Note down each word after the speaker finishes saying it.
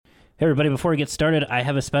Hey everybody, before we get started, I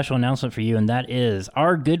have a special announcement for you, and that is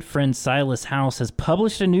our good friend Silas House has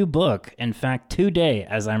published a new book. In fact, today,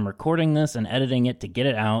 as I'm recording this and editing it to get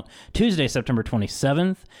it out, Tuesday, September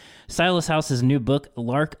 27th, Silas House's new book,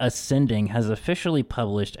 Lark Ascending, has officially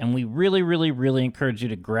published, and we really encourage you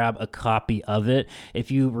to grab a copy of it. If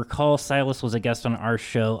you recall, Silas was a guest on our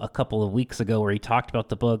show a couple of weeks ago where he talked about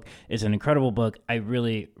the book. It's an incredible book. I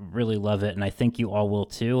really love it, and I think you all will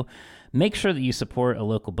too. Make sure that you support a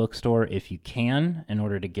local bookstore if you can in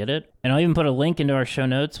order to get it. And I'll even put a link into our show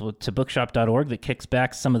notes to bookshop.org that kicks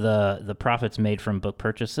back some of the profits made from book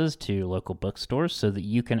purchases to local bookstores so that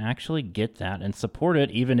you can actually get that and support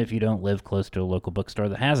it even if you don't live close to a local bookstore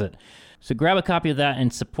that has it. So grab a copy of that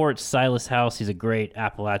and support Silas House. He's a great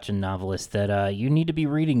Appalachian novelist that you need to be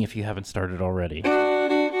reading if you haven't started already.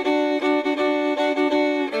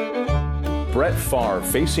 Brett Favre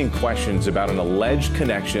facing questions about an alleged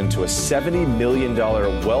connection to a $70 million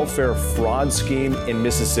welfare fraud scheme in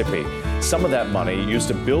Mississippi. Some of that money used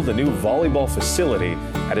to build a new volleyball facility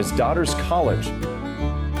at his daughter's college.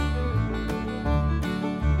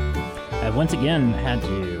 I once again had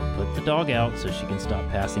to put the dog out so she can stop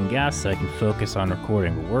passing gas so I can focus on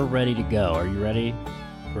recording. But we're ready to go. Are you ready?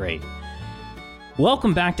 Great.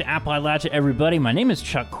 Welcome back to Appalachia, everybody. My name is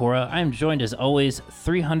Chuck Cora. I am joined, as always,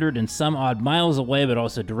 300 and some odd miles away, but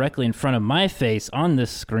also directly in front of my face on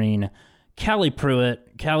this screen, Callie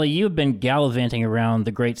Pruitt. Callie, you've been gallivanting around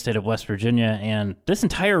the great state of West Virginia and this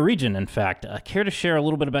entire region, in fact. Care to share a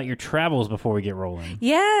little bit about your travels before we get rolling?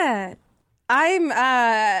 Yeah.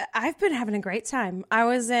 I've been having a great time. I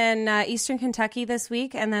was in Eastern Kentucky this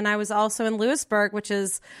week, and then I was also in Lewisburg, which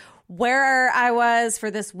is where I was for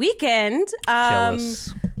this weekend.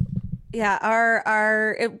 Jealous. Yeah,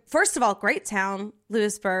 first of all, great town,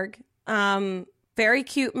 Lewisburg. Very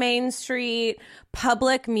cute Main Street,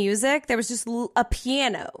 public music. There was just a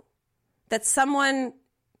piano that someone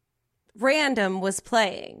random was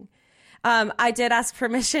playing. I did ask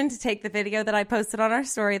permission to take the video that I posted on our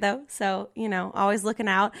story, though. So, always looking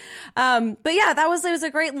out. But yeah, it was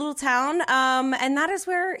a great little town. And that is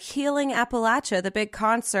where Healing Appalachia, the big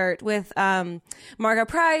concert with Margo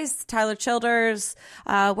Price, Tyler Childers,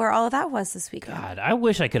 where all of that was this weekend. God, I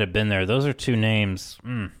wish I could have been there. Those are two names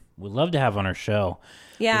we'd love to have on our show.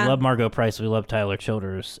 Yeah. We love Margo Price. We love Tyler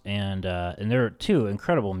Childers. And they're two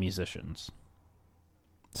incredible musicians.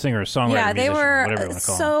 Singers, songwriters, yeah, they musicians, were whatever you want to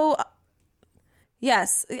call them.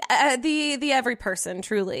 Yes, the every person,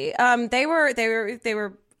 truly. They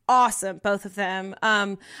were awesome, both of them.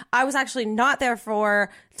 I was actually not there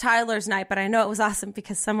for Tyler's night, but I know it was awesome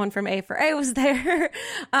because someone from A4A was there.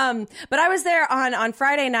 But I was there on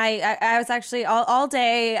Friday night. I was actually all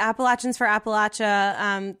day, Appalachians for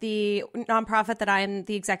Appalachia, the nonprofit that I am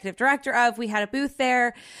the executive director of. We had a booth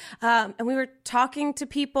there, and we were talking to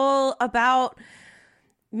people about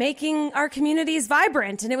making our communities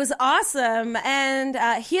vibrant, and it was awesome.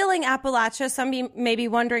 And Healing Appalachia, some may be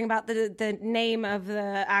wondering about the name of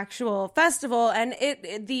the actual festival, and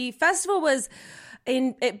the festival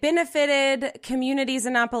it benefited communities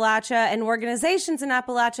in Appalachia and organizations in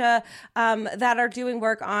Appalachia that are doing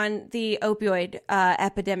work on the opioid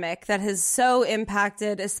epidemic that has so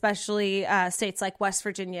impacted especially states like West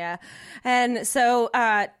Virginia. And so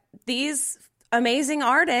these amazing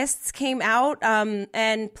artists came out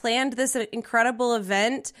and planned this incredible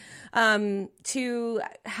event to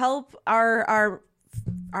help our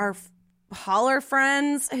holler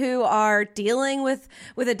friends who are dealing with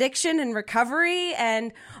addiction and recovery,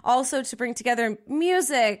 and also to bring together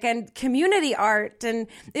music and community art. And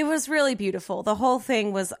it was really beautiful. The whole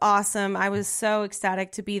thing was awesome. I was so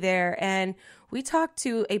ecstatic to be there. And we talked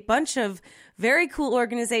to a bunch of very cool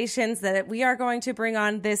organizations that we are going to bring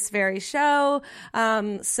on this very show.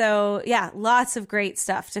 So yeah, lots of great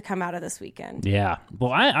stuff to come out of this weekend. Yeah.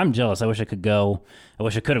 Well, I'm jealous. I wish I could go. I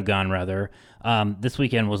wish I could have gone, rather. This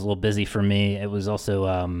weekend was a little busy for me. It was also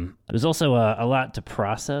a lot to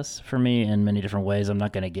process for me in many different ways. I'm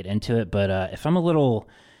not going to get into it, but if I'm a little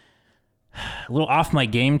off my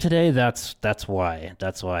game today, that's why.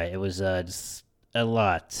 That's why. It was just a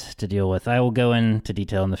lot to deal with. I will go into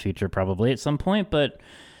detail in the future probably at some point, but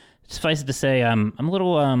suffice it to say, I'm a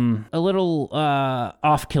little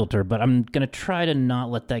off kilter, but I'm going to try to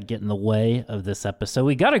not let that get in the way of this episode.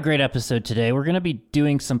 We got a great episode today. We're going to be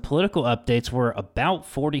doing some political updates. We're about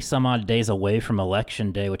 40 some odd days away from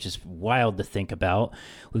Election Day, which is wild to think about.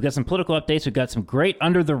 We've got some political updates. We've got some great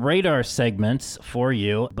under the radar segments for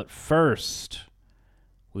you. But first,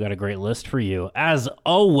 we got a great list for you. As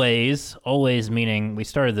always meaning we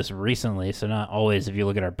started this recently, so not always if you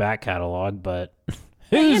look at our back catalog, but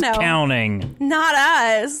who's counting? Not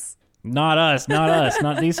us. Not us,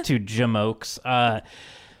 not these two jamokes. I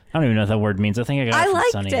don't even know what that word means. I think I got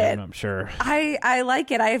it from Sunny. I'm sure. I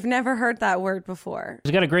like it. I've never heard that word before.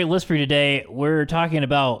 We've got a great list for you today. We're talking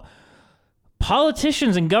about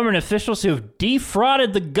politicians and government officials who have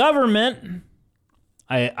defrauded the government.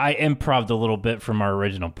 I improv'd a little bit from our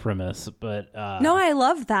original premise, but... No, I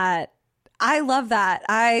love that.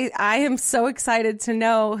 I am so excited to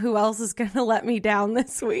know who else is going to let me down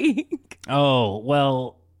this week. Oh,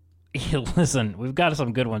 well, listen, we've got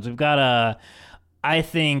some good ones. We've got, I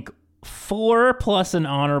think, 4 plus an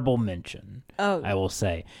honorable mention, I will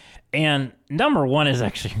say. And number 1 is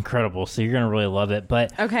actually incredible, so you're going to really love it.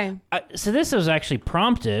 But okay. So this was actually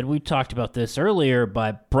prompted, we talked about this earlier,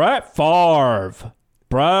 by Brett Favre.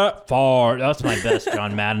 Brett Favre. That's my best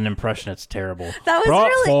John Madden impression. It's terrible. That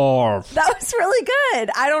was really good.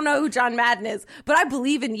 I don't know who John Madden is, but I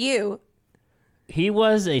believe in you. He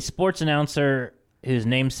was a sports announcer whose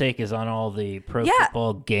namesake is on all the pro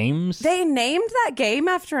football games. They named that game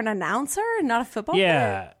after an announcer and not a football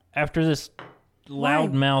player? After this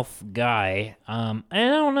loudmouth guy. I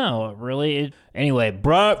don't know, really. Anyway,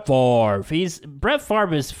 Brett Favre. Brett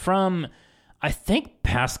Favre is from... I think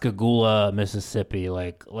Pascagoula, Mississippi,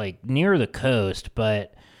 like near the coast,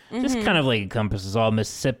 but this kind of like encompasses all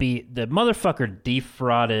Mississippi. The motherfucker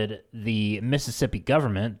defrauded the Mississippi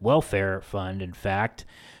government, welfare fund, in fact,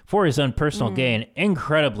 for his own personal gain.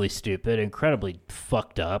 Incredibly stupid, incredibly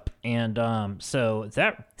fucked up. And so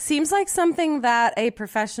that... Seems like something that a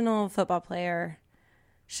professional football player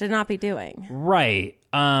should not be doing. Right.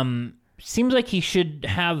 Seems like he should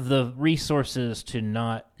have the resources to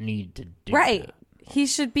not need to do that. He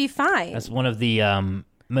should be fine. That's one of the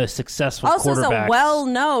most successful also quarterbacks. Also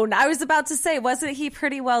well-known. I was about to say, wasn't he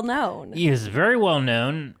pretty well-known? He is very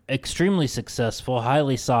well-known, extremely successful,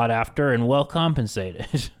 highly sought after, and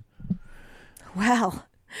well-compensated. Well,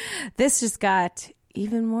 this just got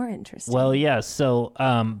even more interesting. Well, yeah. So,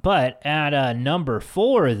 but at number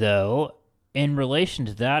 4, though... In relation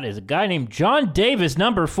to that is a guy named John Davis,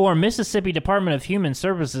 number 4, Mississippi Department of Human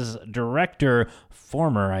Services Director,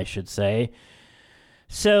 former, I should say.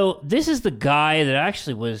 So this is the guy that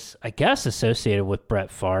actually was, I guess, associated with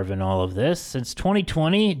Brett Favre in all of this. Since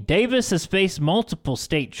 2020, Davis has faced multiple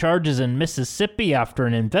state charges in Mississippi after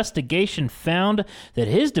an investigation found that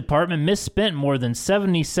his department misspent more than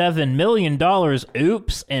 $77 million,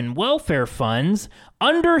 in welfare funds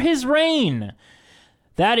under his reign.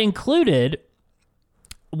 That included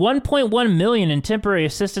 $1.1 million in temporary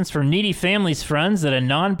assistance for needy families funds that a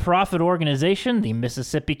nonprofit organization, the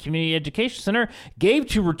Mississippi Community Education Center, gave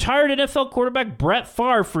to retired NFL quarterback Brett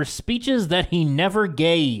Favre for speeches that he never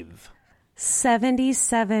gave.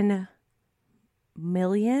 $77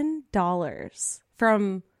 million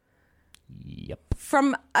from... Yep.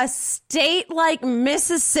 From a state like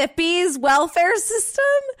Mississippi's welfare system?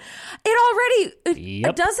 It already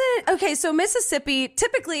doesn't. Okay, so Mississippi,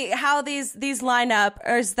 typically how these line up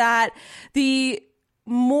is that the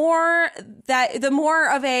more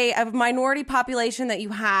of a minority population that you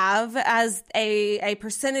have as a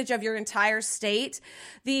percentage of your entire state,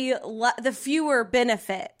 the fewer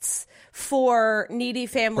benefits for needy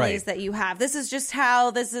families that you have. This is just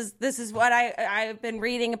how this is what I've been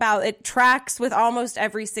reading about. It tracks with almost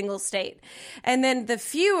every single state. And then the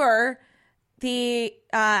fewer the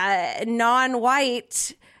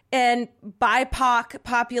non-white and BIPOC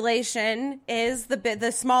population is,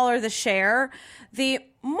 the smaller the share, the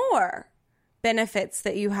more benefits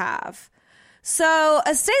that you have. So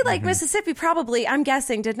a state like Mississippi probably, I'm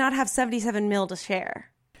guessing, did not have 77 mil to share.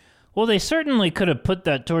 Well, they certainly could have put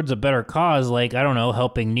that towards a better cause, like, I don't know,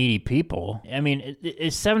 helping needy people. I mean,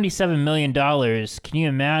 it's $77 million. Can you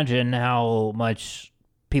imagine how much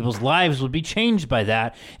people's lives would be changed by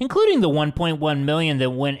that, including the $1.1 million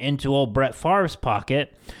that went into old Brett Favre's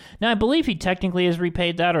pocket? Now, I believe he technically has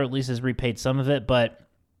repaid that, or at least has repaid some of it, but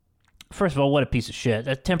first of all, what a piece of shit.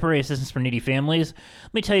 That's temporary assistance for needy families.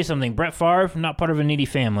 Let me tell you something. Brett Favre, not part of a needy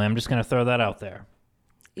family. I'm just going to throw that out there.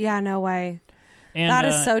 Yeah, no way. And, that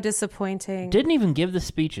is so disappointing. Didn't even give the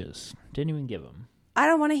speeches. Didn't even give them. I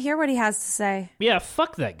don't want to hear what he has to say. Yeah,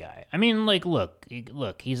 fuck that guy. I mean, like, look,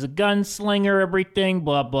 he's a gunslinger, everything,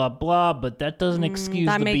 blah, blah, blah, but that doesn't excuse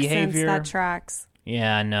the behavior. That makes sense. That tracks.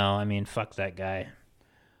 Yeah, no, I mean, fuck that guy.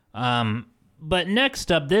 But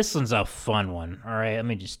next up, this one's a fun one, all right? Let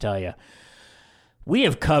me just tell you. We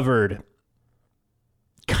have covered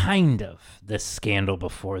kind of this scandal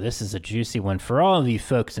before. This is a juicy one for all of you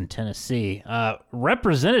folks in Tennessee. Former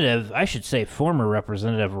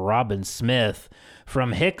Representative Robin Smith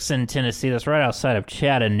from Hickson, Tennessee. That's right outside of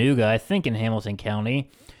Chattanooga, I think in Hamilton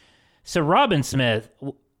County. So Robin Smith,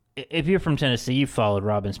 if you're from Tennessee, you followed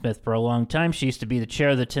Robin Smith for a long time. She used to be the chair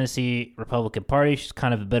of the Tennessee Republican Party. She's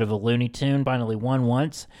kind of a bit of a Looney Tune, finally won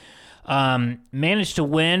once. Managed to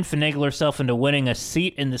finagle herself into winning a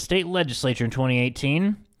seat in the state legislature in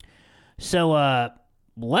 2018. So,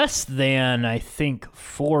 less than, I think,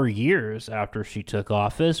 4 years after she took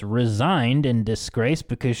office, resigned in disgrace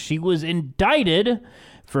because she was indicted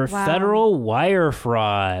for federal wire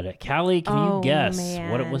fraud. Callie, can you guess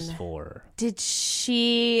what it was for? Did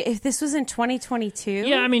she, if this was in 2022?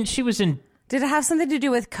 Yeah, I mean, she was in... Did it have something to do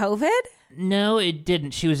with COVID? No, it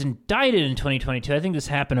didn't. She was indicted in 2022. I think this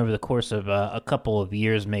happened over the course of a couple of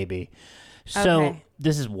years, maybe. So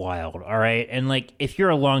this is wild, all right? And, like, if you're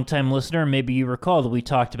a longtime listener, maybe you recall that we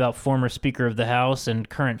talked about former Speaker of the House and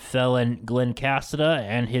current felon Glenn Cassida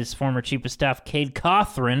and his former Chief of Staff, Cade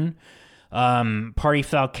Cothran, Party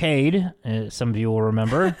Foul Cade, some of you will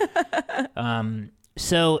remember.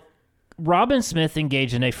 So Robin Smith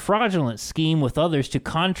engaged in a fraudulent scheme with others to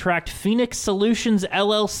contract Phoenix Solutions,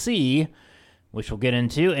 LLC, which we'll get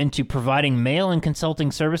into providing mail and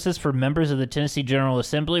consulting services for members of the Tennessee General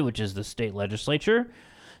Assembly, which is the state legislature.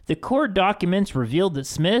 The court documents revealed that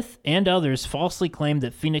Smith and others falsely claimed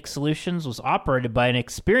that Phoenix Solutions was operated by an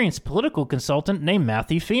experienced political consultant named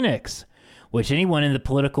Matthew Phoenix, which anyone in the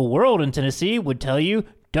political world in Tennessee would tell you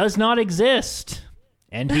does not exist.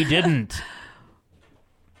 And he didn't.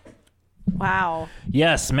 Wow.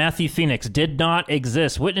 Yes, Matthew Phoenix did not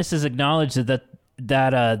exist. Witnesses acknowledged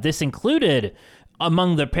that this included,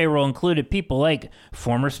 among the payroll included people like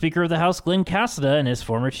former Speaker of the House Glenn Cassida and his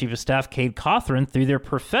former Chief of Staff Cade Cothran through their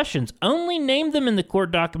professions. Only named them in the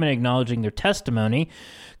court document acknowledging their testimony.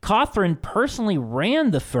 Cothran personally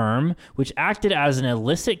ran the firm, which acted as an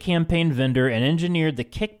illicit campaign vendor and engineered the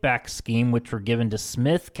kickback scheme, which were given to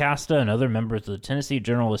Smith, Cassida, and other members of the Tennessee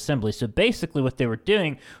General Assembly. So basically what they were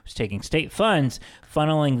doing was taking state funds,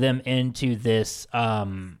 funneling them into this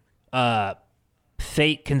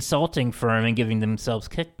fake consulting firm and giving themselves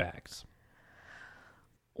kickbacks.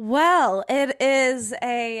 Well, it is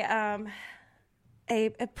a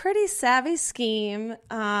pretty savvy scheme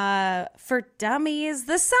for dummies.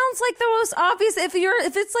 This sounds like the most obvious. If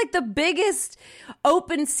it's like the biggest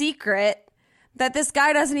open secret that this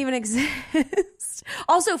guy doesn't even exist.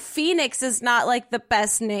 Also, Phoenix is not like the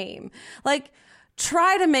best name. Like,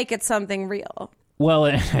 try to make it something real. Well,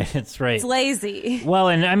 it's right. It's lazy. Well,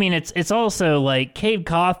 and I mean, it's also like Cade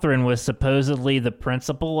Cothran was supposedly the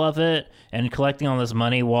principal of it and collecting all this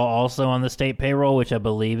money while also on the state payroll, which I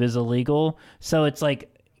believe is illegal. So it's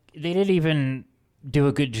like they didn't even do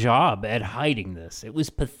a good job at hiding this. It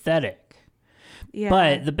was pathetic. Yeah.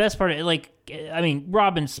 But the best part,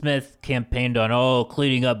 Robin Smith campaigned on,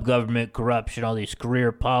 cleaning up government corruption, all these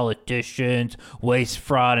career politicians, waste,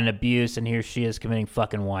 fraud, and abuse, and here she is committing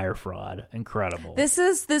fucking wire fraud. Incredible.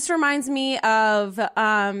 This reminds me of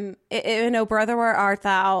in O Brother Where Art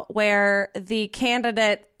Thou, where the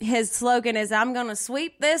candidate, his slogan is, "I'm going to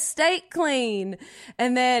sweep this state clean,"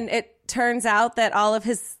 and then it turns out that all of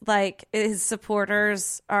his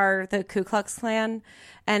supporters are the Ku Klux Klan,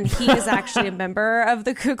 and he is actually a member of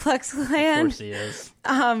the Ku Klux Klan. Of course he is.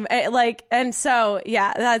 And so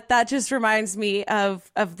that just reminds me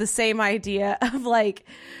of the same idea of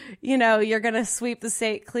you're gonna sweep the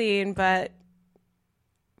state clean, but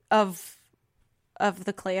of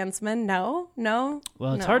the Klansmen, no.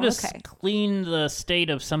 Well, it's hard to clean the state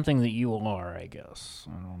of something that you are, I guess.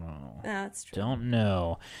 I don't know. That's true. Don't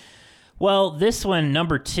know. Well, this one,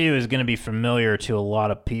 number 2, is going to be familiar to a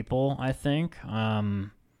lot of people, I think.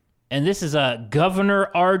 And this is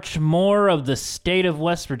Governor Arch Moore of the state of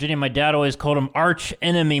West Virginia. My dad always called him Arch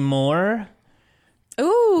Enemy Moore.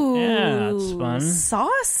 Ooh. Yeah, that's fun.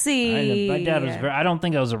 Saucy. My dad was I don't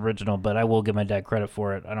think that was original, but I will give my dad credit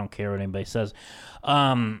for it. I don't care what anybody says.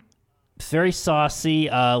 Very saucy,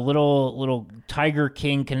 little Tiger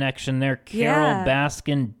King connection there. Carol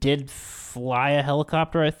Baskin did fly a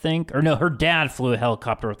helicopter, I think. Or no, her dad flew a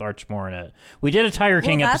helicopter with Arch Moore in it. We did a Tiger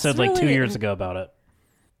King episode like 2 years ago about it.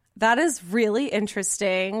 That is really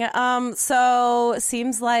interesting. So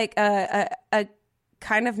seems like a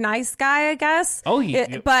kind of nice guy, I guess. Oh,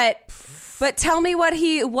 but tell me what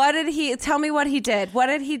he did. What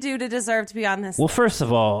did he do to deserve to be on this? Well, first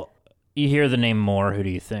of all, you hear the name Moore, who do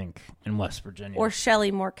you think in West Virginia? Or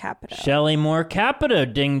Shelley Moore Capito. Shelley Moore Capito.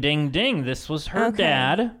 Ding, ding, ding. This was her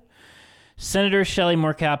dad. Senator Shelley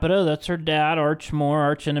Moore Capito, that's her dad, Arch Moore,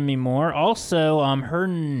 Arch Enemy Moore. Also, her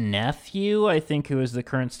nephew, I think, who is the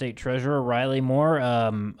current state treasurer, Riley Moore,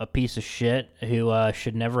 a piece of shit who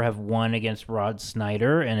should never have won against Rod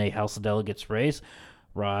Snyder in a House of Delegates race.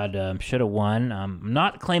 Rod should have won. I'm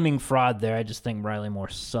not claiming fraud there. I just think Riley Moore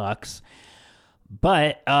sucks.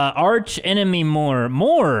 But arch enemy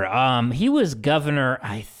Moore, he was governor,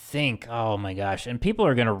 I think. Oh my gosh, and people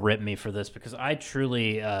are gonna rip me for this because I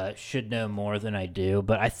truly should know more than I do.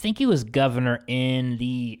 But I think he was governor in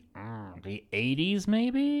the 80s,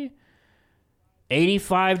 maybe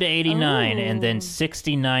 85 to 89, and then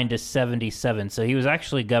 69 to 77. So he was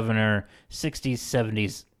actually governor 60s,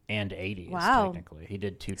 70s, and 80s. Wow. Technically, he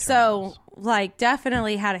did 2 terms. So, like,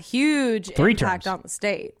 definitely had a huge 3 impact terms. on the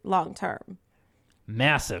state long term.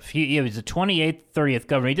 Massive. He was the 28th, 30th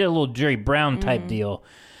governor. He did a little Jerry Brown type deal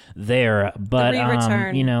there, but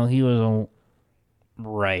re-return. he was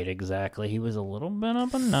right, exactly. He was a little bit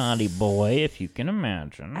of a naughty boy, if you can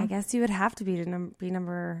imagine. I guess you would have to be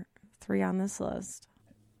number 3 on this list.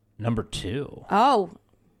 Number 2. Oh,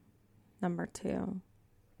 number 2.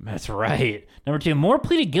 That's right. Number 2, Moore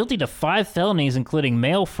pleaded guilty to 5 felonies, including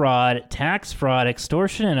mail fraud, tax fraud,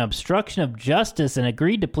 extortion, and obstruction of justice, and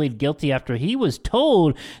agreed to plead guilty after he was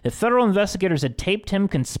told that federal investigators had taped him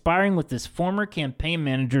conspiring with his former campaign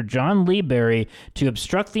manager, John Leeberry, to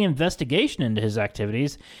obstruct the investigation into his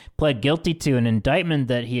activities. Pled guilty to an indictment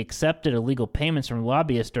that he accepted illegal payments from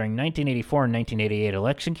lobbyists during 1984 and 1988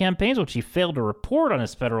 election campaigns, which he failed to report on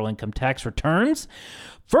his federal income tax returns.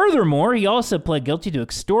 Furthermore, he also pled guilty to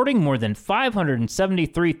extorting more than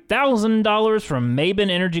 $573,000 from Mabin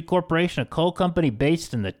Energy Corporation, a coal company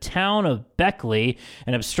based in the town of Beckley,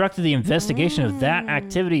 and obstructed the investigation of that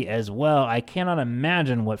activity as well. I cannot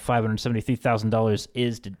imagine what $573,000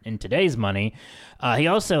 is in today's money. He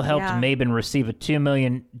also helped Mabin receive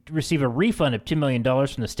a refund of $2 million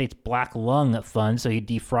from the state's Black Lung Fund, so he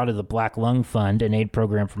defrauded the Black Lung Fund, an aid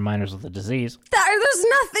program for minors with a disease. There's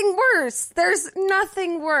nothing worse. There's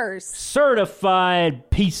nothing worse.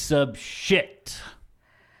 Certified piece of shit.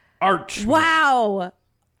 Arch. Wow.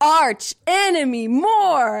 Arch enemy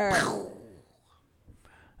Moore.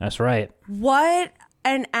 That's right. What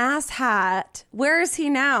an asshat. Where is he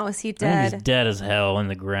now? Is he I think dead? he's dead as hell in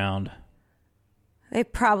the ground. They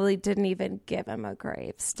probably didn't even give him a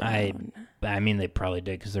gravestone. I mean, they probably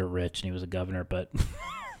did because they're rich and he was a governor, but...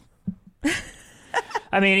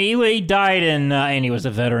 I mean, he died and he was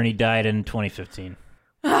a veteran. He died in 2015.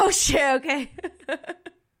 Oh, shit, okay.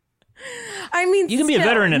 I mean, You can be a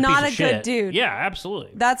veteran and not a piece of good shit. dude. Yeah,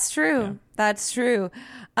 absolutely. That's true. Yeah. That's true.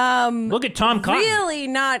 Look at Tom Cotton. Really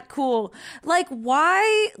not cool. Like,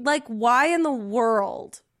 why in the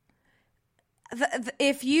world, even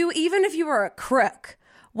if you were a crook,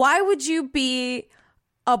 why would you be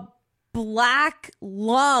a black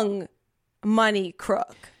lung money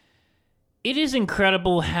crook? It is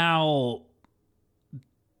incredible how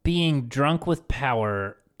being drunk with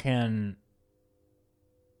power can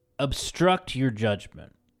obstruct your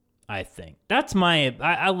judgment, I think. That's my...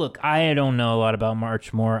 Look, I don't know a lot about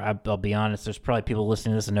March Moore. I'll be honest. There's probably people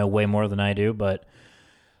listening to this that know way more than I do, but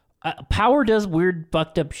power does weird,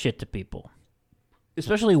 fucked up shit to people.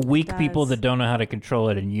 Especially weak people that don't know how to control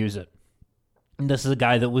it and use it. And this is a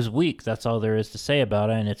guy that was weak. That's all there is to say about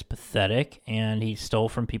it, and it's pathetic, and he stole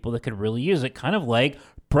from people that could really use it, kind of like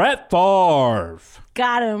Brett Favre.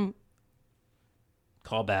 Got him.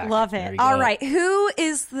 Call back. Love There it. you go. All right. Who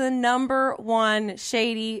is the number 1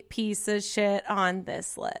 shady piece of shit on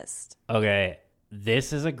this list? Okay,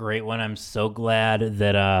 this is a great one. I'm so glad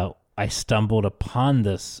that I stumbled upon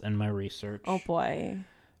this in my research. Oh, boy.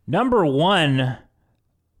 Number 1,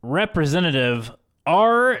 Representative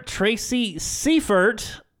R. Tracy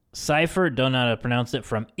Seifert, don't know how to pronounce it,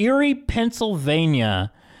 from Erie,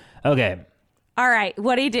 Pennsylvania. Okay. All right.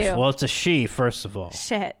 What'd he do? Well, it's a she, first of all.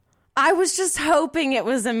 Shit. I was just hoping it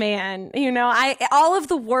was a man. You know, all of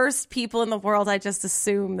the worst people in the world, I just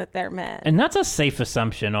assume that they're men. And that's a safe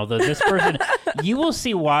assumption, although this person, you will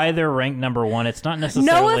see why they're ranked number 1. It's not necessarily...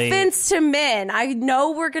 No offense to men. I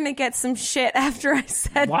know we're going to get some shit after I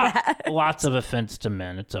said that. Lots of offense to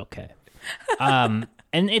men. It's okay. And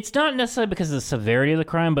it's not necessarily because of the severity of the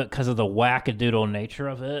crime, but because of the wackadoodle nature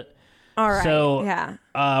of it. All right. So, yeah.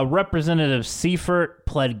 Representative Seifert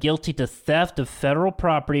pled guilty to theft of federal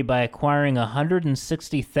property by acquiring a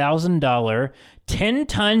 $160,000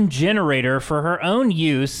 10-ton generator for her own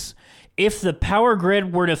use if the power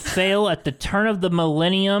grid were to fail at the turn of the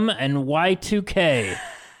millennium and Y2K. This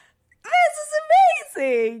is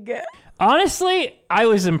amazing. Honestly, I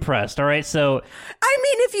was impressed. All right, so... I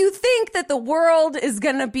mean, if you think that the world is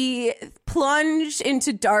going to be plunged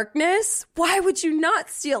into darkness, why would you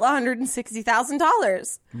not steal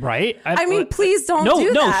 $160,000? Right? I mean, please don't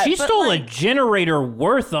do that. No, she stole a generator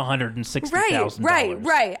worth $160,000.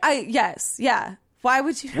 Right. Yes, yeah. Why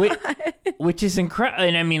would you not? Which is incredible.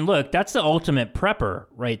 And I mean, look, that's the ultimate prepper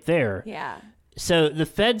right there. Yeah. So the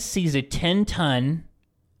Fed sees a 10-ton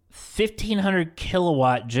 1,500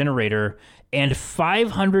 kilowatt generator and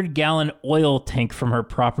 500-gallon oil tank from her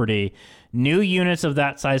property. New units of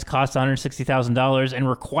that size cost $160,000 and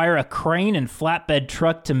require a crane and flatbed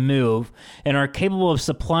truck to move and are capable of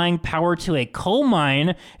supplying power to a coal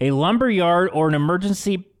mine, a lumber yard, or an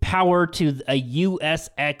emergency power to a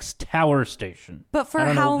USX tower station. But for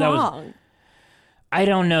how long? I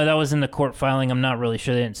don't know. That was in the court filing. I'm not really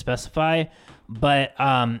sure. They didn't specify. But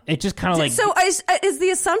it just kind of like... So is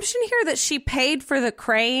the assumption here that she paid for the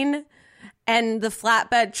crane and the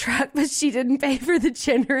flatbed truck, but she didn't pay for the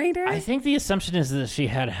generator? I think the assumption is that she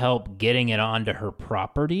had help getting it onto her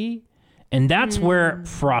property. And that's where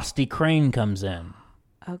Frosty Crane comes in.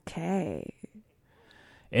 Okay.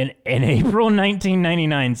 In April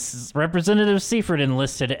 1999, Representative Seifert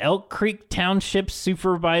enlisted Elk Creek Township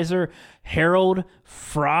Supervisor Harold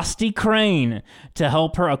Frosty Crane to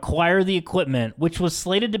help her acquire the equipment, which was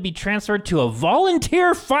slated to be transferred to a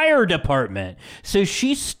volunteer fire department. So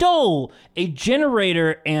she stole a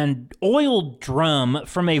generator and oil drum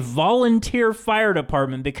from a volunteer fire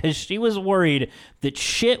department because she was worried that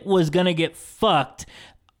shit was going to get fucked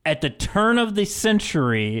at the turn of the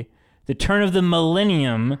century, the turn of the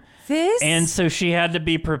millennium, and so she had to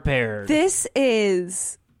be prepared. This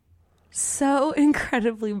is so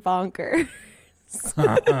incredibly bonkers.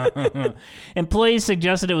 Employees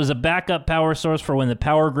suggested it was a backup power source for when the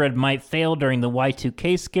power grid might fail during the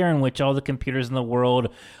Y2K scare, in which all the computers in the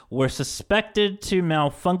world were suspected to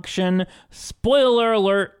malfunction. Spoiler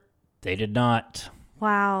alert, they did not.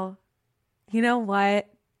 Wow. You know what?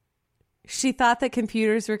 She thought that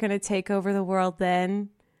computers were going to take over the world then.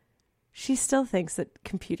 She still thinks that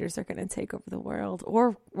computers are going to take over the world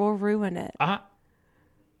or ruin it.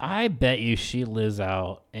 I bet you she lives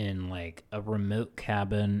out in like a remote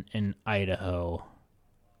cabin in Idaho,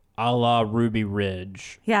 a la Ruby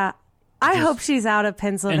Ridge. Yeah. I hope she's out of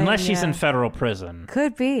Pennsylvania. Unless she's in federal prison.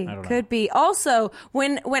 Could be. Could be. Also,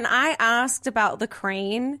 when I asked about the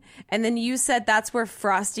crane, and then you said that's where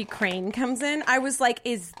Frosty Crane comes in, I was like,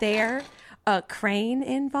 is there a crane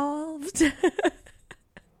involved?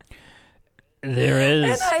 There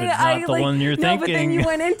is, but not the one you're thinking. No, but then you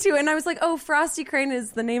went into it, and I was like, oh, Frosty Crane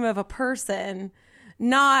is the name of a person,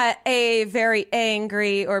 not a very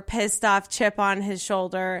angry or pissed off chip on his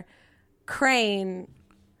shoulder crane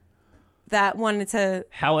that wanted to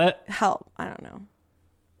help. I don't know.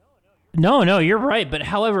 No, you're right. But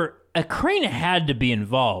however, a crane had to be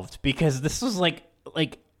involved because this was like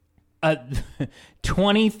a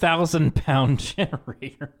 20,000-pound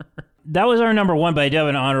generator. That was our number one, but I do have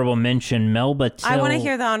an honorable mention. Melba Till. I want to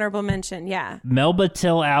hear the honorable mention, yeah. Melba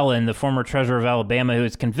Till Allen, the former treasurer of Alabama, who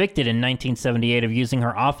was convicted in 1978 of using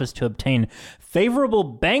her office to obtain favorable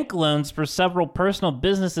bank loans for several personal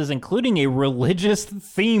businesses, including a religious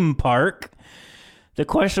theme park. The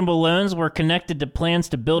questionable loans were connected to plans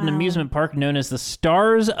to build an amusement park known as the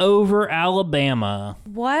Stars Over Alabama.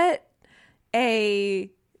 What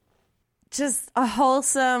just a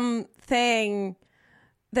wholesome thing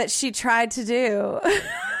that she tried to do.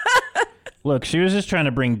 Look, she was just trying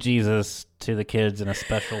to bring Jesus to the kids in a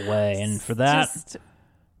special way. And for that,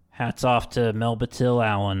 hats off to Melba Till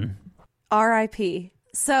Allen. R.I.P.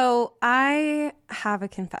 So I have a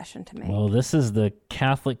confession to make. Well, this is the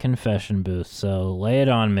Catholic confession booth, so lay it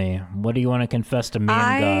on me. What do you want to confess to me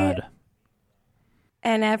and God?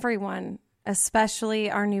 And everyone, especially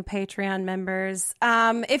our new Patreon members.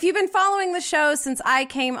 If you've been following the show since I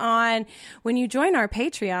came on, when you join our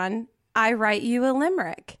Patreon, I write you a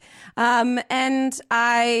limerick. And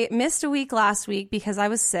I missed a week last week because I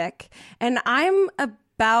was sick. And I'm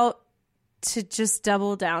about to just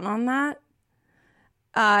double down on that.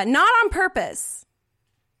 Not on purpose.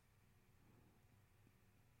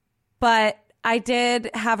 But I did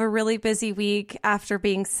have a really busy week after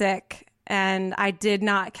being sick. And I did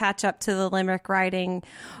not catch up to the limerick writing,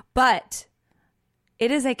 but it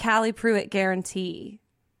is a Callie Pruitt guarantee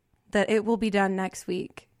that it will be done next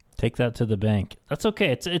week. Take that to the bank. That's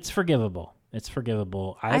okay. It's forgivable. It's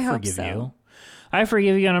forgivable. I forgive you. I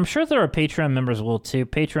forgive you, and I'm sure that our Patreon members will too.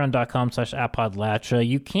 Patreon.com/appodlatcha.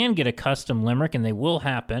 You can get a custom limerick, and they will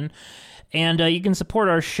happen. And you can support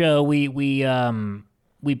our show.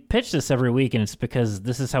 We pitch this every week, and it's because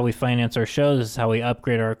this is how we finance our show. This is how we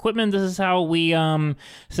upgrade our equipment. This is how we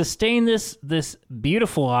sustain this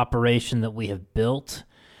beautiful operation that we have built.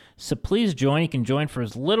 So please join. You can join for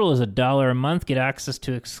as little as $1 a month. Get access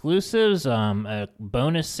to exclusives, a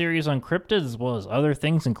bonus series on cryptids, as well as other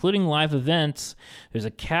things, including live events. There's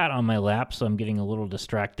a cat on my lap, so I'm getting a little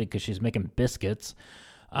distracted because she's making biscuits.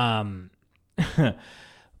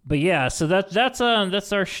 But yeah, so that's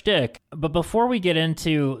our shtick. But before we get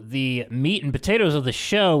into the meat and potatoes of the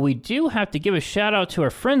show, we do have to give a shout out to our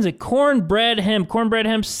friends at Cornbread Hemp. Cornbread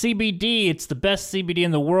Hemp CBD. It's the best CBD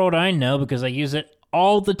in the world, I know, because I use it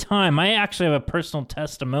all the time. I actually have a personal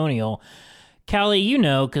testimonial. Callie, you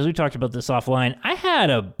know, because we talked about this offline, I had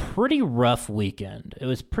a pretty rough weekend. It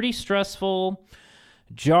was pretty stressful,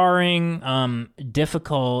 jarring,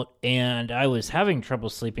 difficult, and I was having trouble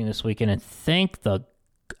sleeping this weekend, and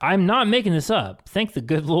I'm not making this up. Thank the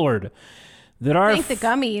good Lord that thank the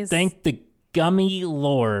gummies. Thank the gummy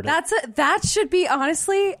Lord. That should be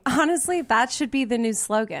honestly, that should be the new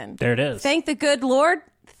slogan. There it is. Thank the good Lord.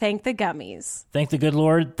 Thank the gummies. Thank the good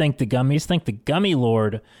Lord. Thank the gummies. Thank the gummy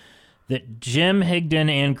Lord that Jim Higdon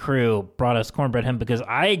and crew brought us Cornbread Hemp, because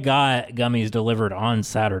I got gummies delivered on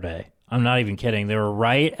Saturday. I'm not even kidding. They were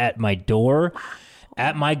right at my door,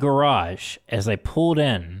 at my garage, as I pulled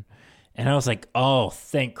in. And I was like, oh,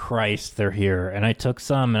 thank Christ they're here. And I took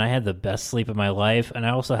some, and I had the best sleep of my life. And I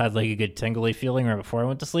also had like a good tingly feeling right before I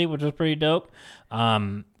went to sleep, which was pretty dope.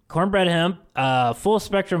 Cornbread Hemp, full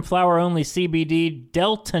spectrum flower only CBD,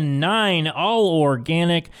 Delta 9, all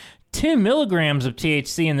organic, 2 milligrams of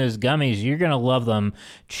THC in those gummies. You're going to love them.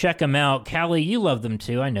 Check them out. Callie, you love them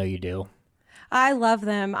too. I know you do. I love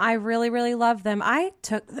them. I really, really love them. I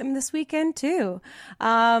took them this weekend too.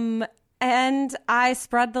 And I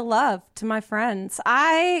spread the love to my friends.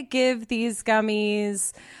 I give these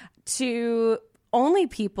gummies to only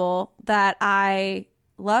people that I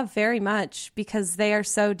love very much, because they are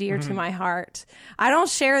so dear to my heart. I don't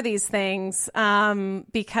share these things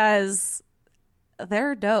because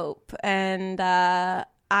they're dope. And I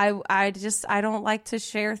don't like to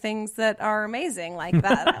share things that are amazing like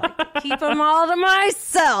that. I like to keep them all to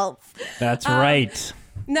myself. That's right.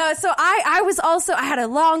 No, so I had a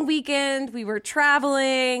long weekend. We were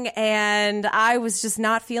traveling, and I was just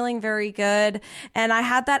not feeling very good. And I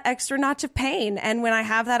had that extra notch of pain. And when I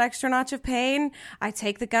have that extra notch of pain, I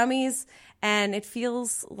take the gummies, and it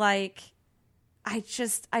feels like I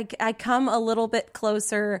come a little bit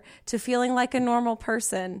closer to feeling like a normal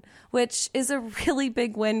person, which is a really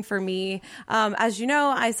big win for me. As you know,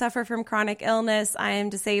 I suffer from chronic illness. I am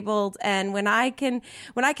disabled. And when I can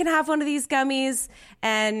have one of these gummies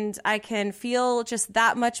and I can feel just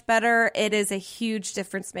that much better, it is a huge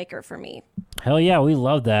difference maker for me. Hell yeah, we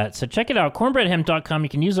love that. So check it out, cornbreadhemp.com. You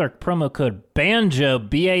can use our promo code BANJO,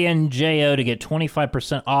 BANJO, to get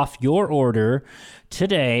 25% off your order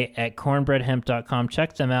today at cornbreadhemp.com.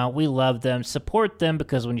 Check them out. We love them. Support them,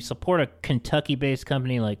 because when you support a Kentucky-based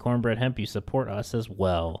company like Cornbread Hemp, you support us as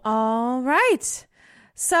well. All right.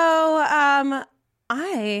 So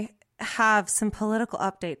I have some political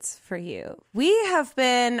updates for you. We have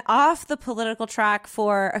been off the political track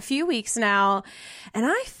for a few weeks now, and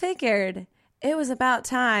I figured it was about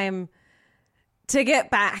time to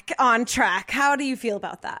get back on track. How do you feel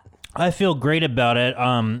about that? I feel great about it.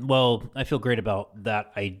 I feel great about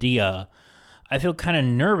that idea. I feel kind of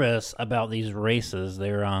nervous about these races.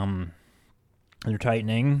 They're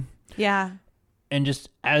tightening. Yeah. And just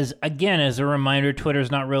as a reminder,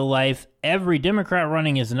 Twitter's not real life. Every Democrat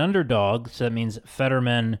running is an underdog. So that means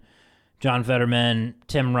Fetterman, John Fetterman,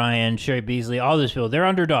 Tim Ryan, Sherry Beasley, all these people, they're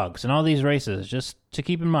underdogs in all these races, just to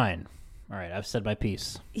keep in mind. All right, I've said my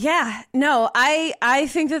piece. Yeah, no, I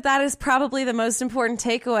think that is probably the most important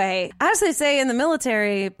takeaway. As they say in the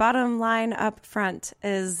military, bottom line up front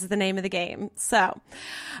is the name of the game. So,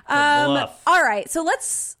 all right, so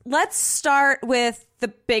let's start with the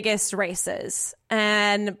biggest races.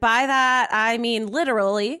 And by that, I mean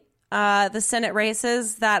literally the Senate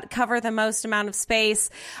races that cover the most amount of space.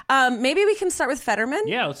 Maybe we can start with Fetterman.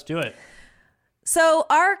 Yeah, let's do it. So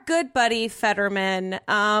our good buddy Fetterman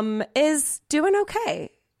is doing okay.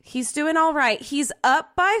 He's doing all right. He's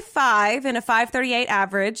up by 5 in a 538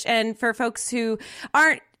 average. And for folks who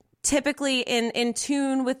aren't typically in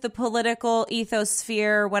tune with the political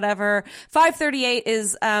ethosphere, whatever, 538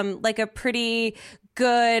 is like a pretty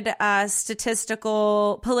good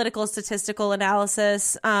political statistical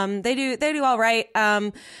analysis. They do all right.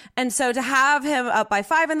 And so to have him up by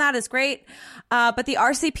 5 in that is great. But the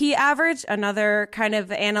RCP average, another kind of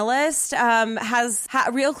analyst, has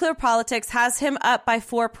Real Clear Politics has him up by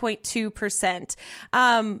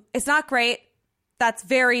 4.2%. It's not great. That's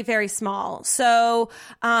very, very small. So,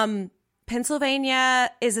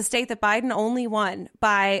 Pennsylvania is a state that Biden only won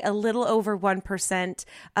by a little over 1%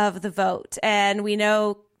 of the vote. And we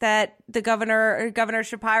know that the Governor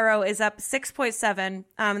Shapiro is up 6.7.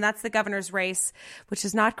 And that's the governor's race, which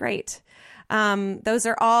is not great. Those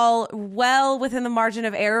are all well within the margin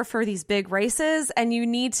of error for these big races, and you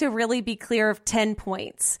need to really be clear of 10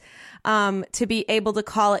 points to be able to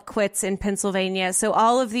call it quits in Pennsylvania. So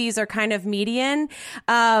all of these are kind of median,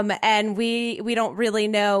 and we don't really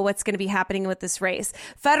know what's going to be happening with this race.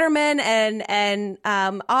 Fetterman and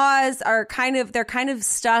Oz are kind of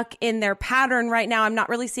stuck in their pattern right now. I'm not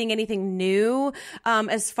really seeing anything new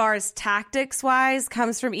as far as tactics wise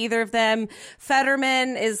comes from either of them.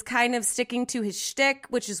 Fetterman is kind of sticking to his shtick,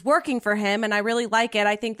 which is working for him, and I really like it.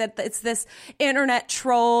 I think that it's this internet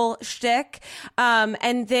troll shtick,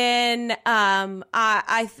 and then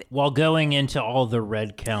while going into all the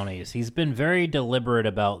red counties, he's been very deliberate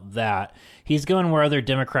about that. He's going where other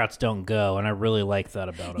Democrats don't go, and I really like that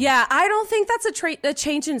about him. Yeah, I don't think that's a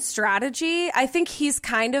change in strategy. I think he's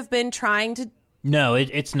kind of been trying to. No,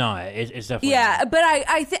 it's not. It's definitely not. But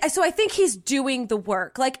I think he's doing the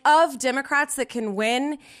work. Like, of Democrats that can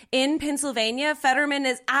win in Pennsylvania, Fetterman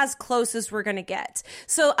is as close as we're going to get.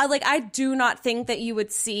 So, I do not think that you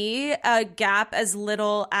would see a gap as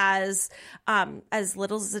little as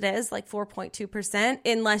it is, like 4.2%,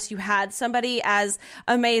 unless you had somebody as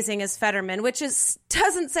amazing as Fetterman, which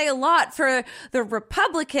doesn't say a lot for the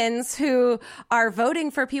Republicans who are voting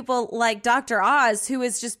for people like Dr. Oz, who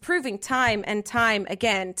is just proving time and time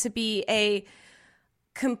again to be a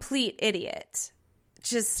complete idiot.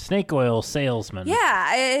 Just snake oil salesman.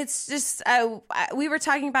 Yeah, it's just we were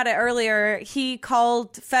talking about it earlier. He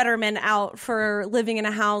called Fetterman out for living in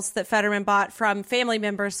a house that Fetterman bought from family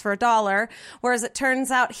members for $1, whereas it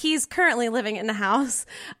turns out he's currently living in a house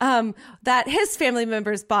that his family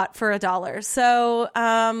members bought for $1. So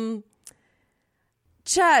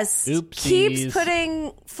just Oopsies. Keeps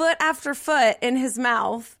putting foot after foot in his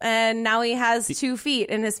mouth, and now he has 2 feet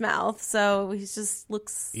in his mouth, so he just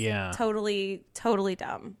looks totally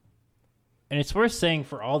dumb. And it's worth saying,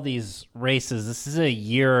 for all these races, this is a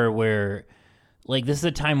year where, this is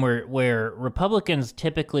a time where Republicans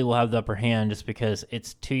typically will have the upper hand, just because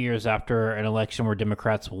it's 2 years after an election where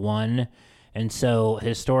Democrats won, and so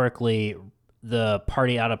historically the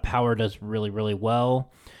party out of power does really, really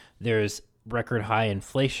well. There's record high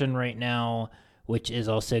inflation right now, which is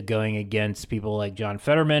also going against people like John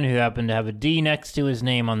Fetterman, who happen to have a D next to his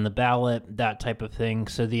name on the ballot, that type of thing.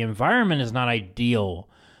 So the environment is not ideal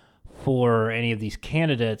for any of these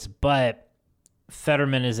candidates, but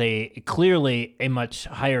Fetterman is clearly a much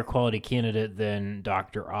higher quality candidate than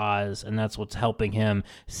Dr. Oz, and that's what's helping him.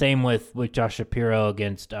 Same with Josh Shapiro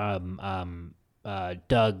against Doug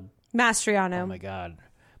Mastriano. Oh my God.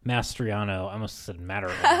 Mastriano, I almost said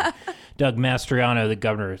Matterhorn. Doug Mastriano, the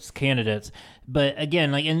governor's candidates. But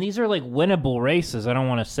again, and these are winnable races. I don't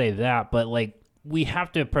want to say that, but we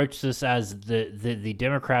have to approach this as the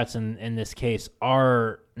Democrats in this case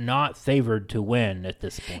are not favored to win at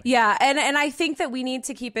this point. Yeah, and I think that we need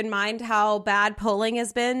to keep in mind how bad polling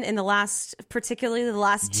has been in particularly the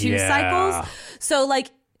last 2 cycles. So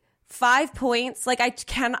 5 points, I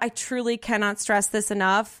truly cannot stress this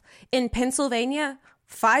enough. In Pennsylvania,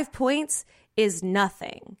 5 points is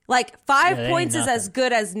nothing. 5 points is as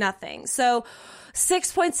good as nothing. So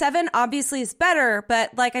 6.7 obviously is better,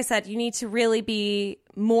 but like I said, you need to really be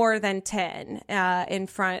more than 10 in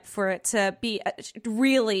front for it to be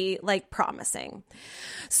really promising.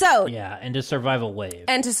 So yeah, and to survive a wave.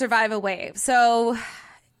 So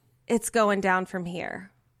it's going down from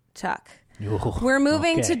here, Chuck. We're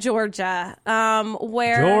moving to Georgia, I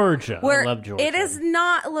love Georgia. It is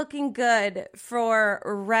not looking good for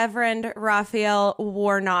Reverend Raphael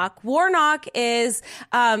Warnock. Warnock is,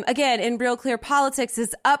 again, in Real Clear Politics,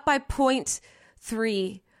 is up by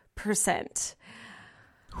 0.3%.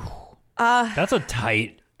 That's a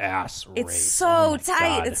tight ass race. It's so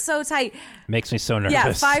tight. God. It's so tight. Makes me so nervous.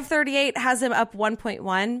 Yeah, 538 has him up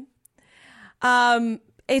 1.1.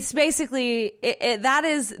 It's basically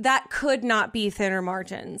that could not be thinner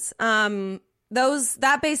margins.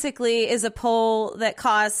 That basically is a poll that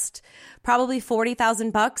cost probably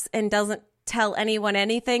 $40,000 and doesn't tell anyone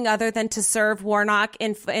anything other than to serve Warnock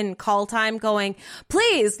in call time, going,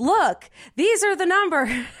 please look, these are the numbers.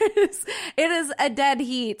 It is a dead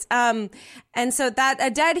heat. And so that a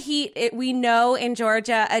dead heat, we know in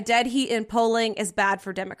Georgia, a dead heat in polling is bad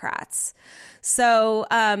for Democrats. So,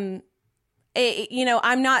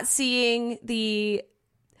 I'm not seeing the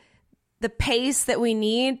pace that we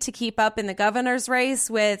need to keep up in the governor's race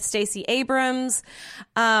with Stacey Abrams.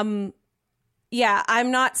 I'm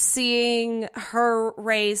not seeing her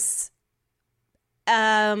race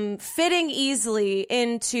fitting easily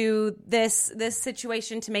into this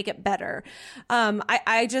situation to make it better.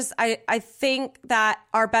 I think that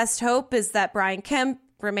our best hope is that Brian Kemp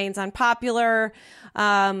remains unpopular.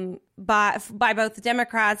 by both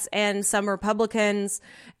Democrats and some Republicans,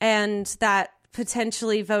 and that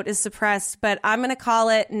potentially vote is suppressed. But I'm going to call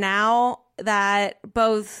it now that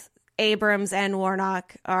both Abrams and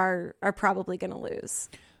Warnock are probably going to lose.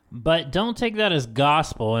 But don't take that as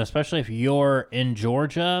gospel, and especially if you're in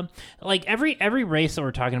Georgia. Like every race that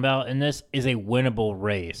we're talking about in this is a winnable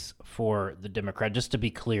race for the Democrat. Just to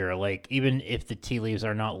be clear, like even if the tea leaves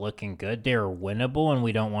are not looking good, they're winnable, and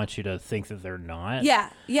we don't want you to think that they're not.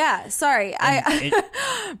 Yeah. Sorry,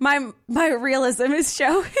 my realism is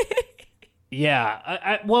showing. Yeah,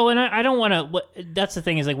 I don't want to. That's the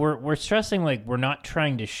thing is like we're stressing like we're not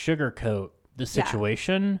trying to sugarcoat the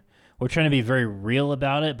situation. Yeah. We're trying to be very real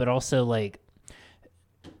about it, but also like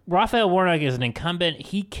Raphael Warnock is an incumbent.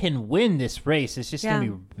 He can win this race. It's just going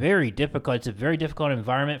to be very difficult. It's a very difficult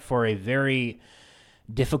environment for a very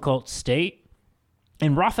difficult state.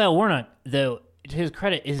 And Raphael Warnock, though, to his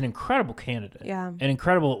credit, is an incredible candidate. Yeah, and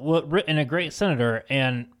a great senator.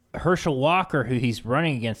 And Herschel Walker, who he's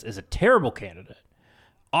running against, is a terrible candidate.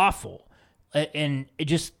 Awful. And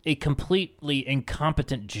just a completely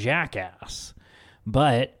incompetent jackass.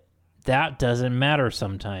 But that doesn't matter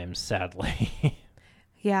sometimes, sadly.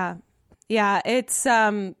 Yeah. It's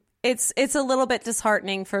a little bit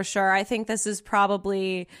disheartening for sure. I think this is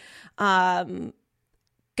probably gonna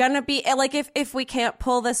be like if we can't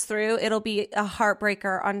pull this through, it'll be a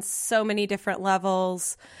heartbreaker on so many different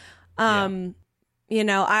levels. You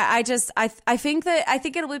know, I think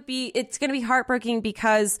it's going to be heartbreaking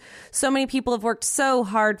because so many people have worked so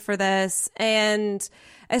hard for this, and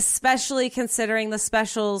especially considering the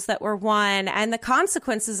specials that were won and the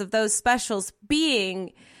consequences of those specials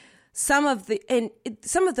being some of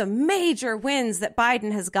the major wins that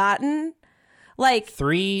Biden has gotten. Like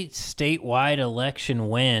 3 statewide election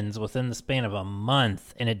wins within the span of a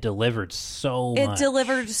month, and it delivered so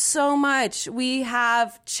much. We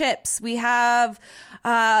have CHIPS. We have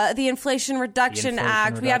the Inflation Reduction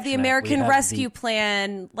Act. We have the American Rescue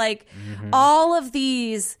Plan. Like all of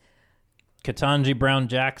these. Ketanji Brown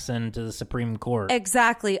Jackson to the Supreme Court.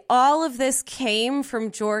 Exactly. All of this came from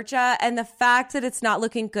Georgia, and the fact that it's not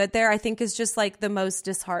looking good there, I think, is just like the most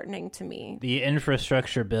disheartening to me. The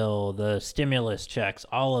infrastructure bill, the stimulus checks,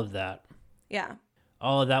 all of that. Yeah.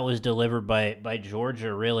 All of that was delivered by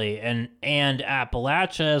Georgia, really. And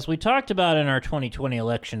Appalachia, as we talked about in our 2020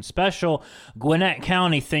 election special. Gwinnett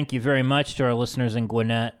County, thank you very much to our listeners in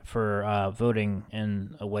Gwinnett for voting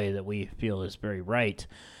in a way that we feel is very right.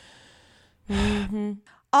 Mm-hmm.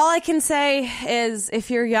 All I can say is if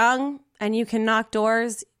you're young and you can knock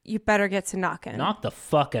doors, you better get to knocking. Knock the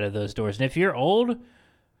fuck out of those doors. And if you're old,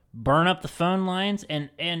 burn up the phone lines. And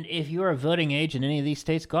if you're a voting age in any of these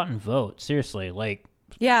states, go out and vote. Seriously, like...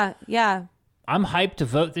 Yeah. I'm hyped to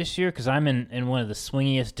vote this year because I'm in one of the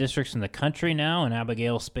swingiest districts in the country now, in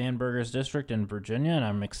Abigail Spanberger's district in Virginia, and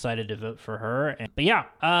I'm excited to vote for her.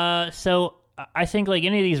 So I think like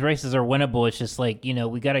any of these races are winnable. It's just like, you know,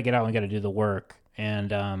 we got to get out and we got to do the work.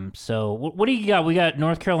 And so what do you got? We got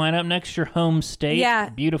North Carolina up next, your home state. Yeah.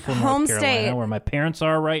 Beautiful North Carolina, where my parents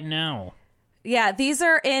are right now. Yeah, these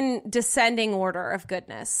are in descending order of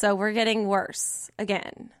goodness. So we're getting worse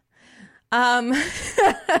again.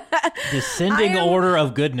 Descending order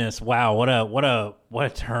of goodness. Wow, what a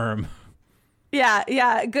term.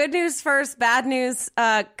 Yeah. Good news first, bad news.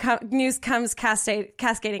 News comes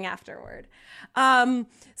cascading afterward. Real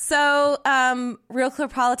Clear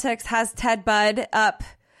Politics has Ted Budd up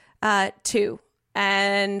 2,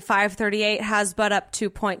 and 538 has Budd up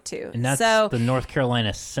 2.2. And that's the North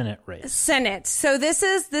Carolina Senate race. So this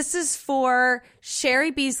is for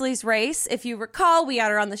Sherry Beasley's race. If you recall, we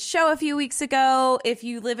had her on the show a few weeks ago. If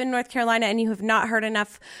you live in North Carolina and you have not heard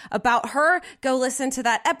enough about her, go listen to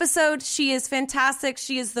that episode. She is fantastic.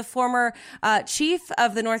 She is the former chief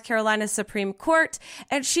of the North Carolina Supreme Court,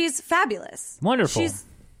 and she's fabulous. Wonderful. She's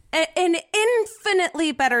an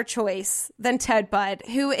infinitely better choice than Ted Budd,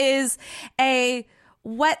 who is a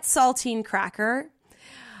wet saltine cracker.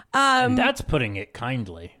 And that's putting it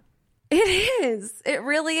kindly. It is. It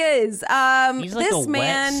really is. He's like